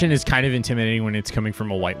condescension is kind of intimidating when it's coming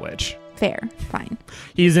from a white witch. Fair. Fine.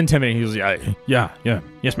 He's intimidating. He's Yeah.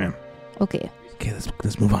 Yes, ma'am. Okay. Okay,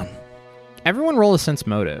 let's move on. everyone roll a sense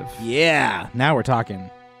motive. Yeah, now we're talking.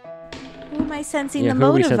 Who am I sensing Yeah, the who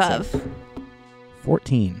are we motive sensing? of?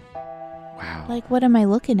 14. Wow. Like, what am I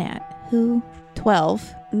looking at? Who?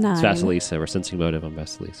 12. 9. It's Vasilisa. We're sensing motive on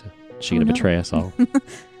Vasilisa. She Oh, gonna no. betray us all.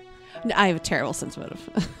 I have a terrible sense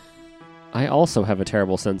motive. I also have a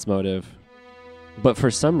terrible sense motive. But for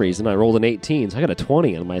some reason, I rolled an 18, so I got a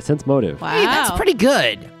 20 on my sense motive. Wow. Hey, that's pretty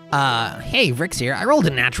good. Hey, Rick's here. I rolled a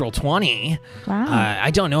natural 20. Wow. I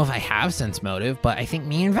don't know if I have sense motive, but I think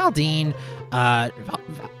me and Valdine, I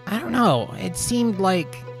don't know. It seemed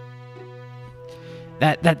like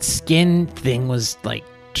that skin thing was like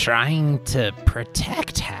trying to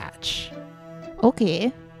protect Hatch.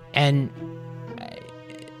 Okay. And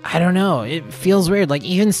I don't know. It feels weird. Like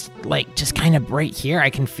even like just kind of right here, I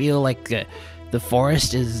can feel like the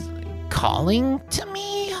forest is calling to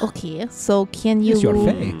me. Okay. So can you It's your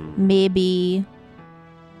fae. maybe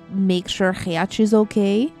make sure Hatch is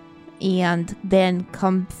okay and then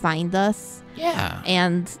come find us Yeah.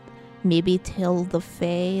 and maybe tell the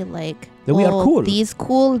Fae like That we are cool. These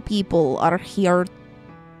cool people are here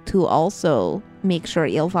to also make sure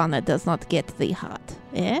Ilvana does not get the hut.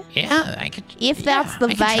 Eh? Yeah, I could. If that's yeah, the I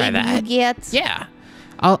could try vibe you that. get. Yeah.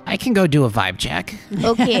 I can go do a vibe check.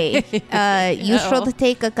 Okay. You Uh-oh. should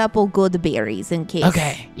take a couple good berries in case.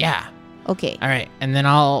 Okay. Yeah. Okay. All right. And then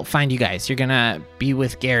I'll find you guys. You're gonna be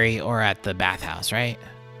with Gary or at the bathhouse, right?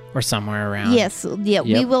 Or somewhere around. Yes. Yeah. We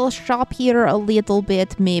Yep. will shop here a little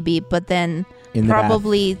bit, maybe, but then In the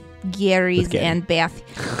probably Gary's With Gary. and Bath.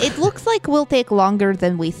 It looks like we'll take longer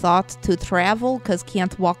than we thought to travel because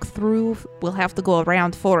can't walk through. We'll have to go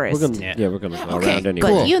around forest. We're gonna, Yeah. we're gonna go Okay, around anyway. but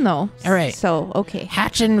cool. you know. All right. So okay.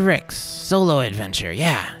 Hatch and Rick's solo adventure.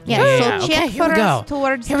 Yeah. Yeah. So Okay, check here we for go. us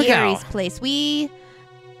towards Here we Gary's go. place. We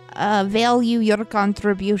value your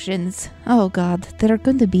contributions. Oh God, they're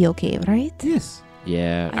going to be okay, right? Yes.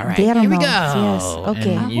 Yeah. All right. Dare Here we not. go. Yes.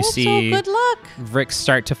 Okay. And you hope see so. Good luck. Rick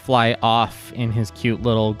start to fly off in his cute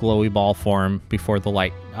little glowy ball form before the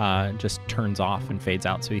light just turns off and fades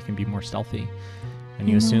out so he can be more stealthy. And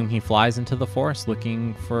you assume he flies into the forest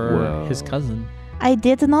looking for Whoa. his cousin. I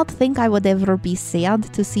did not think I would ever be sad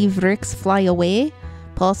to see Vrix fly away,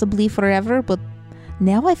 possibly forever, but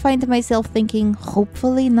now I find myself thinking,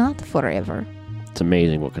 hopefully not forever. It's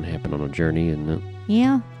amazing what can happen on a journey, isn't it?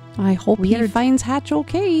 Yeah, I hope he Weird. finds Hatch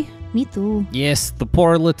okay. me too. Yes, the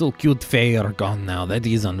poor little cute fae are gone now. That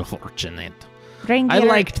is unfortunate. I Reingeir,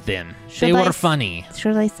 liked them. Should They I were s- funny.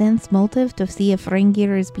 Should I sense motive to see if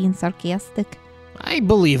Reingeir is being sarcastic? I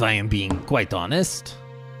believe I am being quite honest.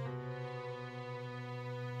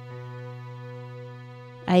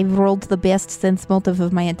 I've rolled the best sense motive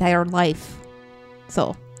of my entire life.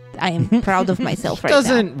 So, I am proud of myself right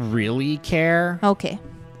Doesn't really care. now. Okay.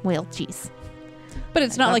 Well, jeez. But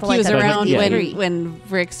it's not I like feel he was like I around would when, agree. when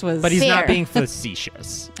Rix was. But he's Fair. not being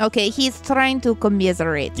facetious. Okay, he's trying to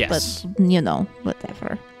commiserate, Yes. but, you know,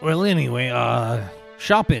 whatever. Well, anyway,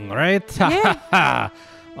 shopping, right? Yeah.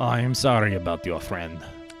 I am sorry about your friend.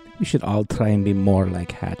 We should all try and be more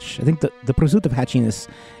like Hatch. I think the pursuit of hatchiness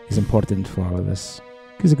is important for all of us.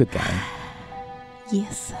 He's a good guy.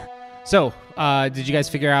 Yes. So, did you guys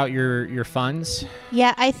figure out your funds?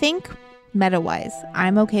 Yeah, I think meta-wise,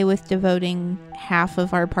 I'm okay with devoting half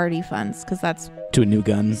of our party funds because that's To a new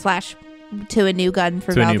gun. / to a new gun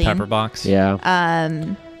for To a Valdine. new pepper box? Yeah.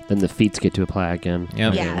 Um, Then the feats get to apply again.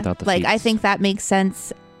 Yep. yeah, Without the like I feats. think that makes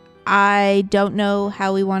sense. I don't know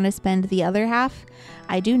how we want to spend the other half.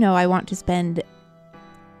 I do know I want to spend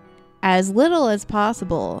as little as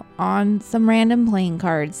possible on some random playing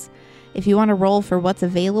cards. If you want to roll for what's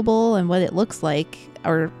available and what it looks like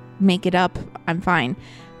or make it up, I'm fine.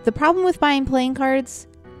 The problem with buying playing cards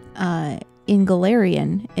in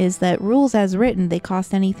Galarian is that rules as written, they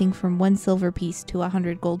cost anything from 1 silver piece to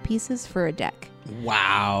 100 gold pieces for a deck.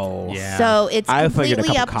 Wow. Yeah. So it's I figured a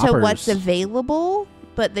completely up couple to what's coppers. available,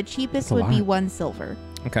 but the cheapest That's a would be lot. 1 silver.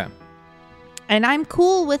 Okay. And I'm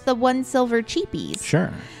cool with the 1 silver cheapies.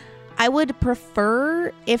 Sure. I would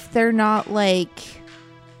prefer if they're not like,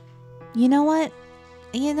 you know what?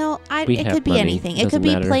 You know, We it have could be money. anything. It Doesn't could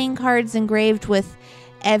be matter. playing cards engraved with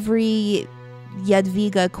every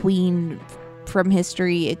Jadwiga queen from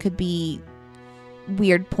history. It could be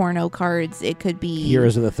weird porno cards. It could be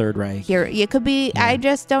Heroes of the Third Reich. Here, it could be. Yeah. I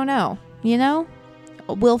just don't know. You know,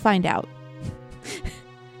 we'll find out.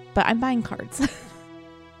 But I'm buying cards.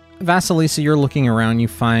 Vasilisa, you're looking around, you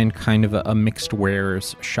find kind of a mixed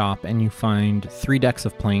wares shop, and you find 3 decks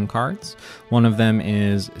of playing cards. One of them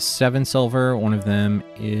is 7 silver, one of them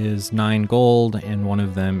is 9 gold, and one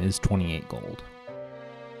of them is 28 gold.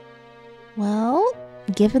 Well,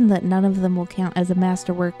 given that none of them will count as a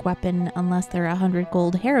masterwork weapon unless they're a 100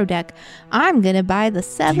 gold hero deck, I'm gonna buy the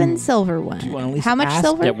 7 silver one. do you wanna at least How much ask-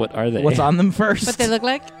 silver? Yeah, what are they? What's on them first? What they look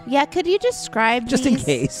like? Yeah, could you describe Just in these?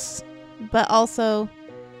 case. But also,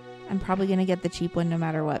 I'm probably gonna get the cheap one no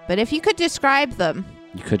matter what. But if you could describe them.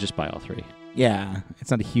 You could just buy all 3. Yeah,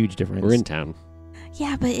 it's not a huge difference. We're in town.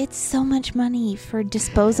 Yeah, but it's so much money for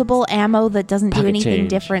disposable ammo that doesn't do Pocket anything change.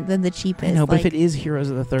 different than the cheapest. I know, but if Like, it is Heroes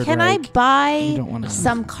of the Third can I Reich, you buy don't wanna-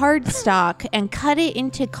 some card stock and cut it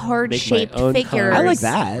into card-shaped Make my own figures? I like cards,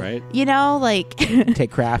 that. Right? You know, like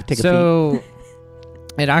take craft, take a So,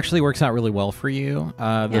 it actually works out really well for you.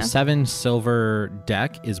 The Yeah. 7 silver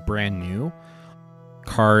deck is brand new.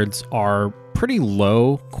 Cards are pretty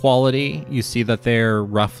low quality. You see that they're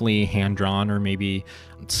roughly hand-drawn or maybe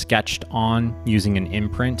sketched on using an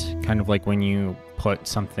imprint, kind of like when you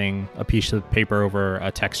put a piece of paper over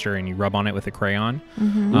a texture and you rub on it with a crayon.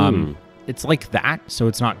 It's like that, so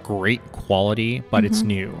it's not great quality, but it's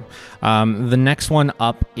new. The next one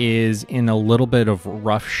up is in a little bit of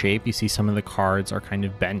rough shape. You see some of the cards are kind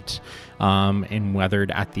of bent and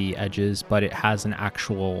weathered at the edges, but it has an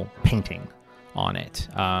actual painting on it.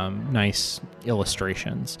 Nice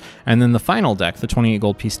illustrations. And then the final deck, the 28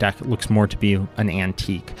 gold piece deck, looks more to be an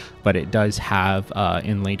antique, but it does have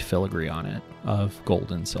inlaid filigree on it of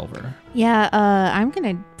gold and silver. Yeah, I'm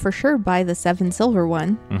gonna for sure buy the 7 silver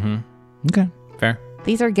one. Mm-hmm. Okay. Fair.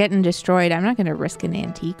 These are getting destroyed. I'm not gonna risk an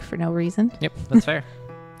antique for no reason. Yep, that's fair.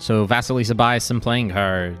 So Vasilisa buys some playing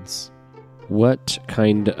cards. What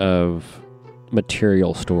kind of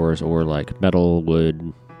material stores or like metal,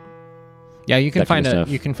 wood? Yeah, you can That kind find of stuff.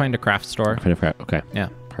 you can find a craft store. Kind of crap? Okay. Yeah.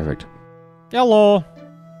 Perfect. Hello.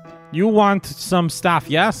 You want some stuff,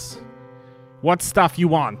 yes? What stuff you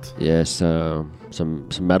want? Yes. Some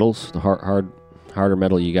metals. The harder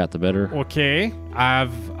metal you got, the better. Okay. I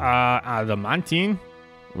have adamantine.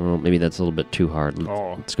 Well, maybe that's a little bit too hard.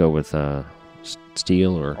 Oh. Let's go with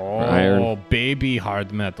steel or iron. Oh, baby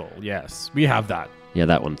hard metal. Yes, we have that. Yeah,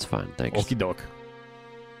 that one's fine. Thanks. Okie doke.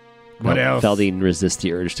 What else? Feldine resists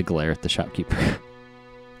the urge to glare at the shopkeeper.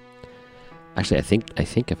 Actually, I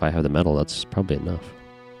think if I have the metal, that's probably enough.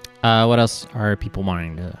 What else are people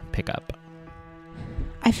wanting to pick up?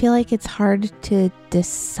 I feel like it's hard to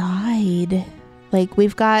decide. Like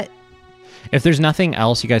we've got If there's nothing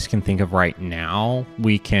else you guys can think of right now,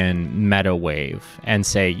 we can meta wave and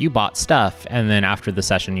say you bought stuff, and then after the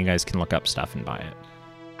session, you guys can look up stuff and buy it.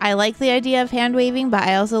 I like the idea of hand waving, but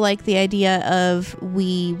I also like the idea of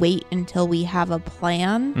we wait until we have a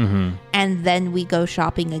plan Mm-hmm. and then we go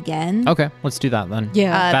shopping again. Okay, let's do that then.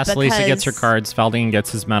 Yeah. Vasilisa gets her because- cards, Faldine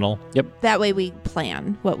gets his medal. That way we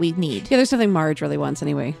plan what we need. Yeah, there's nothing Marge really wants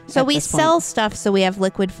anyway. So at we this point. sell stuff so we have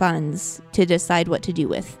liquid funds to decide what to do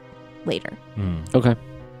with later. Okay.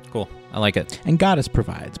 Cool, I like it. And Goddess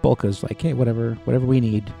provides. Bolka's like, hey, whatever we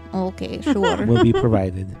need Okay, sure. will be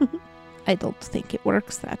provided. I don't think it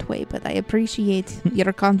works that way, but I appreciate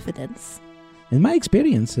your confidence. In my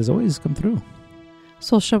experience, has always come through.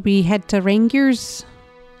 So shall we head to Rangier's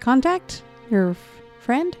contact? Your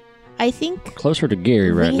friend? I think Closer to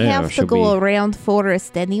Gary right we now. have to she'll go be, around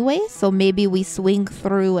forest anyway, so maybe we swing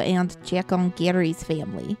through and check on Gary's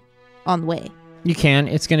family on the way. You can.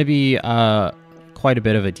 It's going to be quite a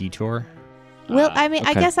bit of a detour. Well, I mean,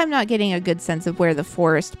 I okay. guess I'm not getting a good sense of where the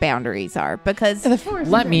forest boundaries are because The forest.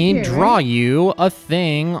 Let me draw you a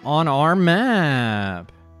thing on our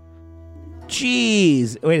map.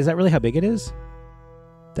 Jeez. Wait, is that really how big it is?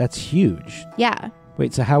 That's huge. yeah,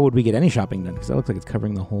 Wait, so how would we get any shopping done? Because that looks like it's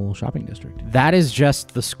covering the whole shopping district. That is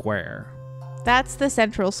just the square. that's the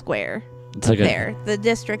central square it's like there. The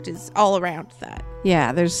district is all around that.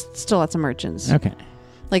 Yeah, there's still lots of merchants. Okay.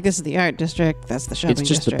 Like this is the art district. That's the shopping It's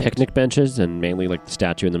just district. the picnic benches and mainly like the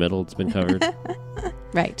statue in the middle that's been covered.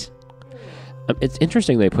 Right. It's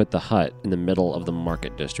interesting they put the hut in the middle of the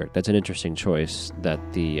market district. That's an interesting choice that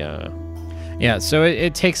the... Yeah, so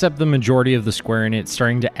it takes up the majority of the square and it's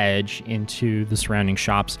starting to edge into the surrounding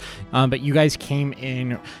shops. But you guys came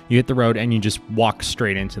in, you hit the road, and you just walk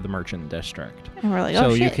straight into the merchant district. And we're like, So oh,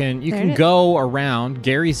 you shit. can There it is. go around.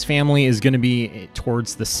 Gary's family is going to be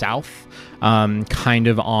towards the south, kind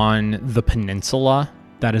of on the peninsula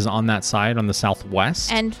that is on that side, on the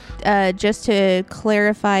southwest. And just to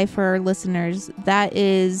clarify for our listeners, that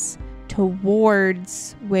is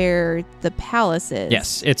towards where the palace is.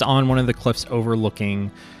 Yes, it's on one of the cliffs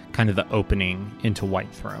overlooking kind of the opening into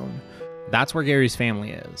White Throne. That's where Gary's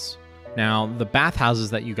family is. Now, the bathhouses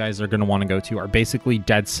that you guys are going to want to go to are basically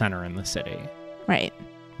dead center in the city, Right.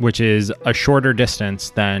 which is a shorter distance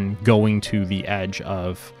than going to the edge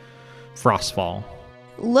of Frostfall.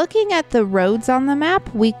 Looking at the roads on the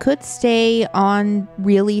map, we could stay on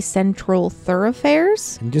really central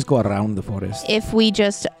thoroughfares And just go around the forest. if we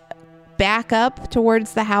just back up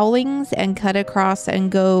towards the Howlings and cut across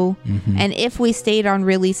and go. Mhm. And if we stayed on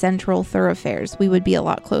really central thoroughfares, we would be a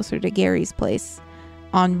lot closer to Gary's place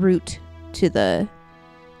en route to the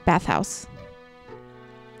bathhouse.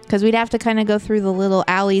 Because we'd have to kind of go through the little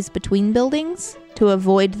alleys between buildings to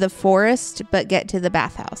avoid the forest but get to the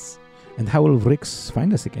bathhouse. And how will Vrix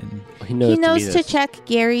find us again? He knows, He knows to, to meet us. check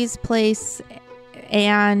Gary's place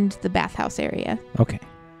and the bathhouse area. Okay.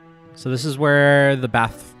 So this is where the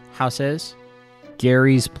bathhouse is.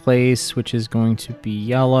 Gary's place, which is going to be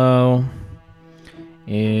yellow,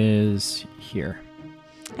 is here.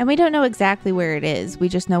 And we don't know exactly where it is. We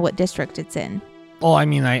just know what district it's in. Oh, I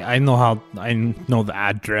mean, I know the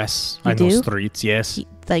address. You I know do? streets, yes.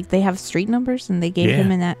 Like they have street numbers and they gave Yeah.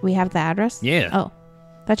 him we have the address? Yeah. Oh,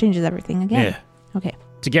 that changes everything again. Yeah. Okay.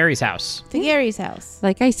 To Gary's house. To Gary's house.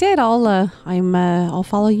 Like I said, I'll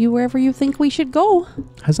follow you wherever you think we should go.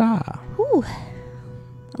 Huzzah. Whew.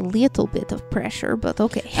 A little bit of pressure, but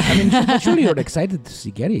okay. I mean, surely you're excited to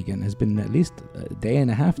see Gary again. It's been at least a day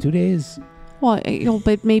and a half, 2 days. Well,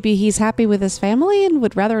 but maybe he's happy with his family and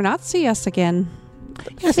would rather not see us again.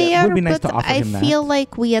 Yes, it would be nice but to offer I him that. feel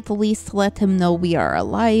like we at least let him know we are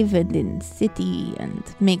alive and in city and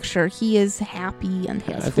make sure he is happy and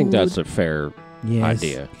has I think food. that's a fair... Yes,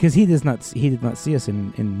 idea. because he did not see us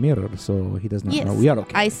in mirror, so he does not Yes, know we are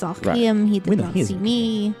okay. I saw Right. him. He We did know not he is see okay.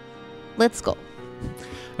 me. Let's go.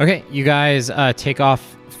 Okay, you guys take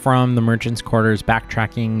off from the merchant's quarters,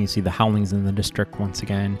 backtracking. You see the Howlings in the district once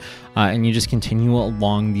again, and you just continue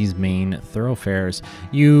along these main thoroughfares.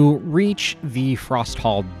 You reach the Frost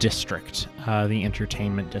Hall district, the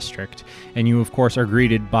entertainment district, and you, of course, are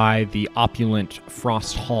greeted by the opulent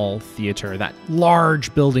Frost Hall Theater, that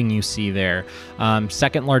large building you see there,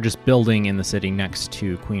 second largest building in the city next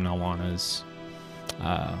to Queen Alana's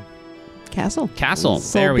Castle. castle.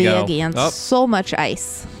 So there we big go. and Oh. so much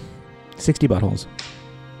ice. 60 buttholes.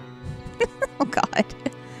 Oh God.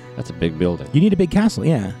 That's a big building. You need a big castle,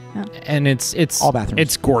 yeah. And it's All bathrooms.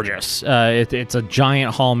 It's gorgeous. It's a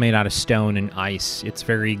giant hall made out of stone and ice. It's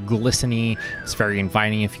very glistening. It's very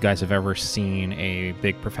inviting. If you guys have ever seen a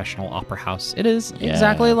big professional opera house, it is Yeah.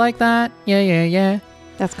 exactly like that. Yeah.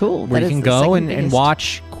 That's cool. Where That you is can the go second and biggest.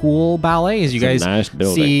 watch cool ballets. You It's a guys nice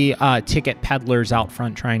building. see ticket peddlers out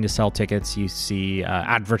front trying to sell tickets. You see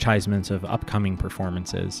advertisements of upcoming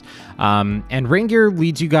performances. And Raingear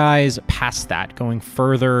leads you guys past that, going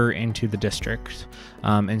further into the district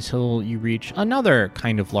until you reach another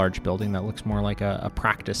kind of large building that looks more like a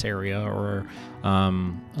practice area or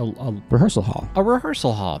a Rehearsal hall. a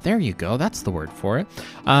rehearsal hall. There you go. That's the word for it.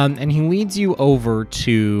 And he leads you over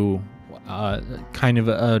to kind of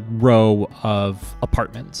a row of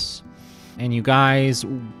apartments. And you guys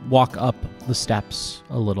walk up the steps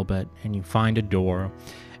a little bit and you find a door.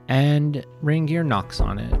 And Raingear knocks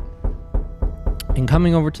on it. And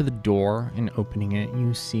coming over to the door and opening it,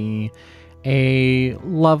 you see a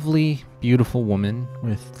lovely, beautiful woman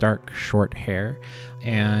with dark, short hair.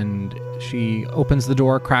 And she opens the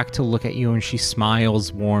door a crack to look at you, and she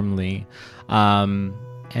smiles warmly. And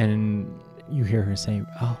you hear her say,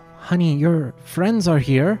 "Oh, honey, your friends are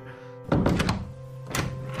here."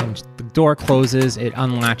 And the door closes, it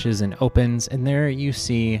unlatches and opens, and there you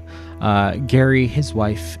see Gary, his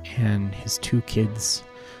wife, and his 2 kids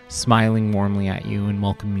smiling warmly at you and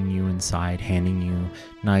welcoming you inside, handing you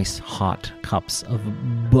nice hot cups of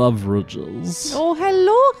beverages. Oh,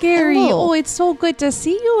 hello, Gary. Hello. Oh, it's so good to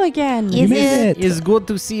see you again. You made it. It's good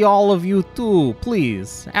to see all of you too.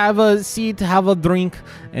 Please have a seat, have a drink,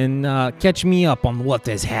 and catch me up on what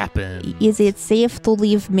has happened. Is it safe to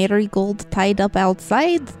leave Marigold tied up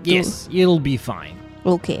outside? Yes, it'll be fine.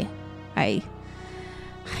 Okay. I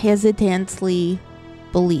hesitantly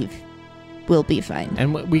believe we'll be fine.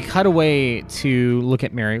 And we cut away to look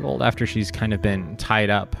at Marigold after she's kind of been tied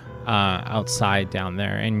up outside down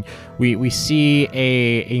there. And we see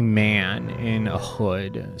a man in a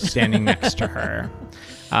hood standing next to her,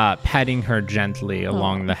 petting her gently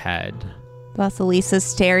along the head. Vasilisa's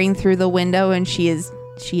staring through the window, and she is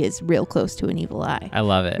real close to an evil eye. I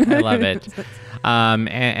love it. I love it.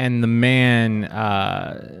 And the man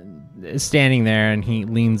is standing there, and he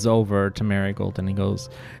leans over to Marigold, and he goes,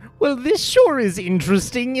 "Well, this sure is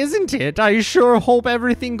interesting, isn't it? I sure hope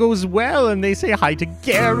everything goes well." And they say hi to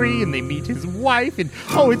Gary, and they meet his wife, and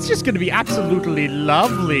it's just going to be absolutely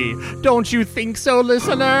lovely. Don't you think so,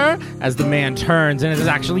 listener? As the man turns, and it is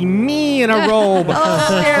actually me in a robe,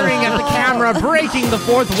 staring at the camera, breaking the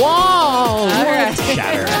fourth wall.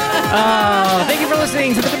 Shatter. Thank you for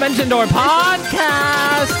listening to the Dimension Door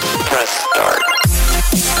podcast. Press start.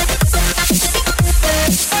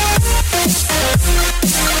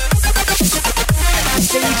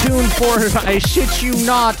 Stay tuned for, I shit you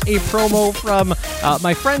not, a promo from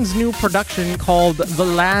my friend's new production called The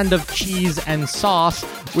Land of Cheese and Sauce,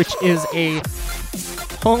 which is a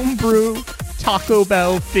homebrew Taco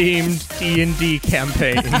Bell themed D&D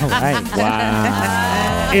campaign. All right.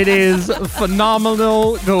 Wow. It is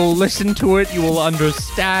phenomenal. Go listen to it. You will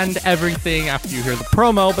understand everything after you hear the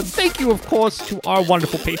promo. But thank you, of course, to our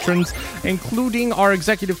wonderful patrons, including our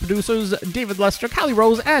executive producers, David Lester, Callie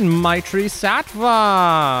Rose, and Maitri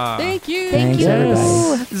Sattva. Thank you. Thanks,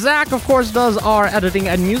 everybody. Zach, of course, does our editing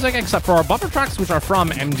and music, except for our bumper tracks, which are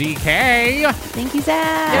from MDK. Thank you,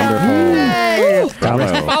 Zach. Yay!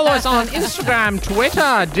 Bravo. Follow us on Instagram,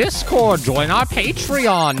 Twitter, Discord, join our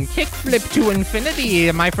Patreon, Kickflip to Infinity.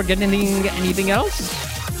 Am I forgetting anything else?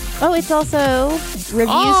 Oh, it's also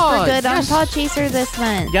reviews for good on Podchaser this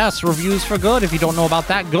month. Yes, reviews for good. If you don't know about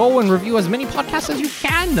that, go and review as many podcasts as you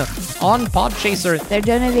can on Podchaser. They're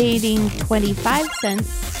donating 25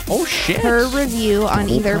 cents Oh, shit. per review on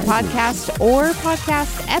either podcast or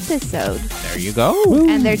podcast episode. There you go.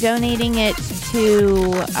 And they're donating it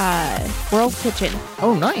to World Kitchen.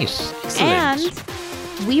 Oh, nice. Excellent. And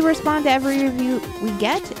we respond to every review we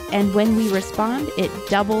get, and when we respond, it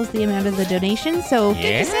doubles the amount of the donation. So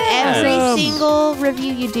Yes. every single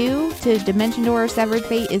review you do to Dimension Door or Severed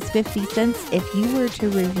Fate is 50 cents. If you were to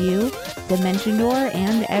review Dimension Door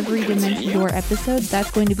and every Dimension Door episode,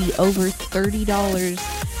 that's going to be over $30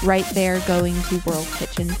 right there going to World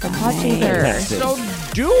Kitchen from Podchaser. So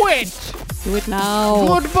do it. Do it now.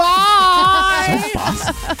 Goodbye.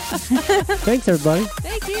 Thanks, everybody.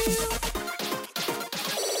 Thank you.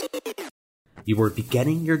 You are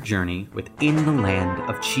beginning your journey within the land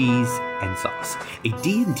of cheese and sauce, a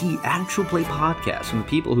D&D actual play podcast from the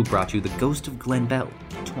people who brought you the Ghost of Glen Bell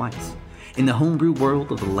twice. In the homebrew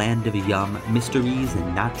world of the land of Yum, mysteries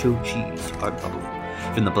and nacho cheese are bubbling.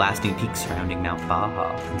 From the blasting peaks surrounding Mount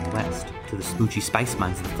Baja in the west, to the spooky spice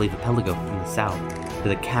mines of the Flavapelago in the south, to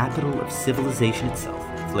the capital of civilization itself,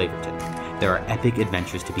 Flavorton, there are epic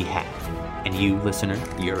adventures to be had. And you, listener,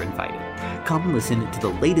 you're invited. Come and listen to the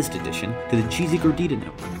latest edition to the Cheesy Gordita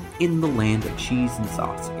Network, in the land of cheese and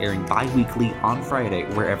sauce, airing bi-weekly on Friday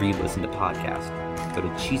wherever you listen to podcasts. Go to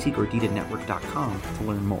cheesygorditanetwork.com to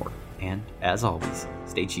learn more. And, as always,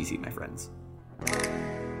 stay cheesy, my friends.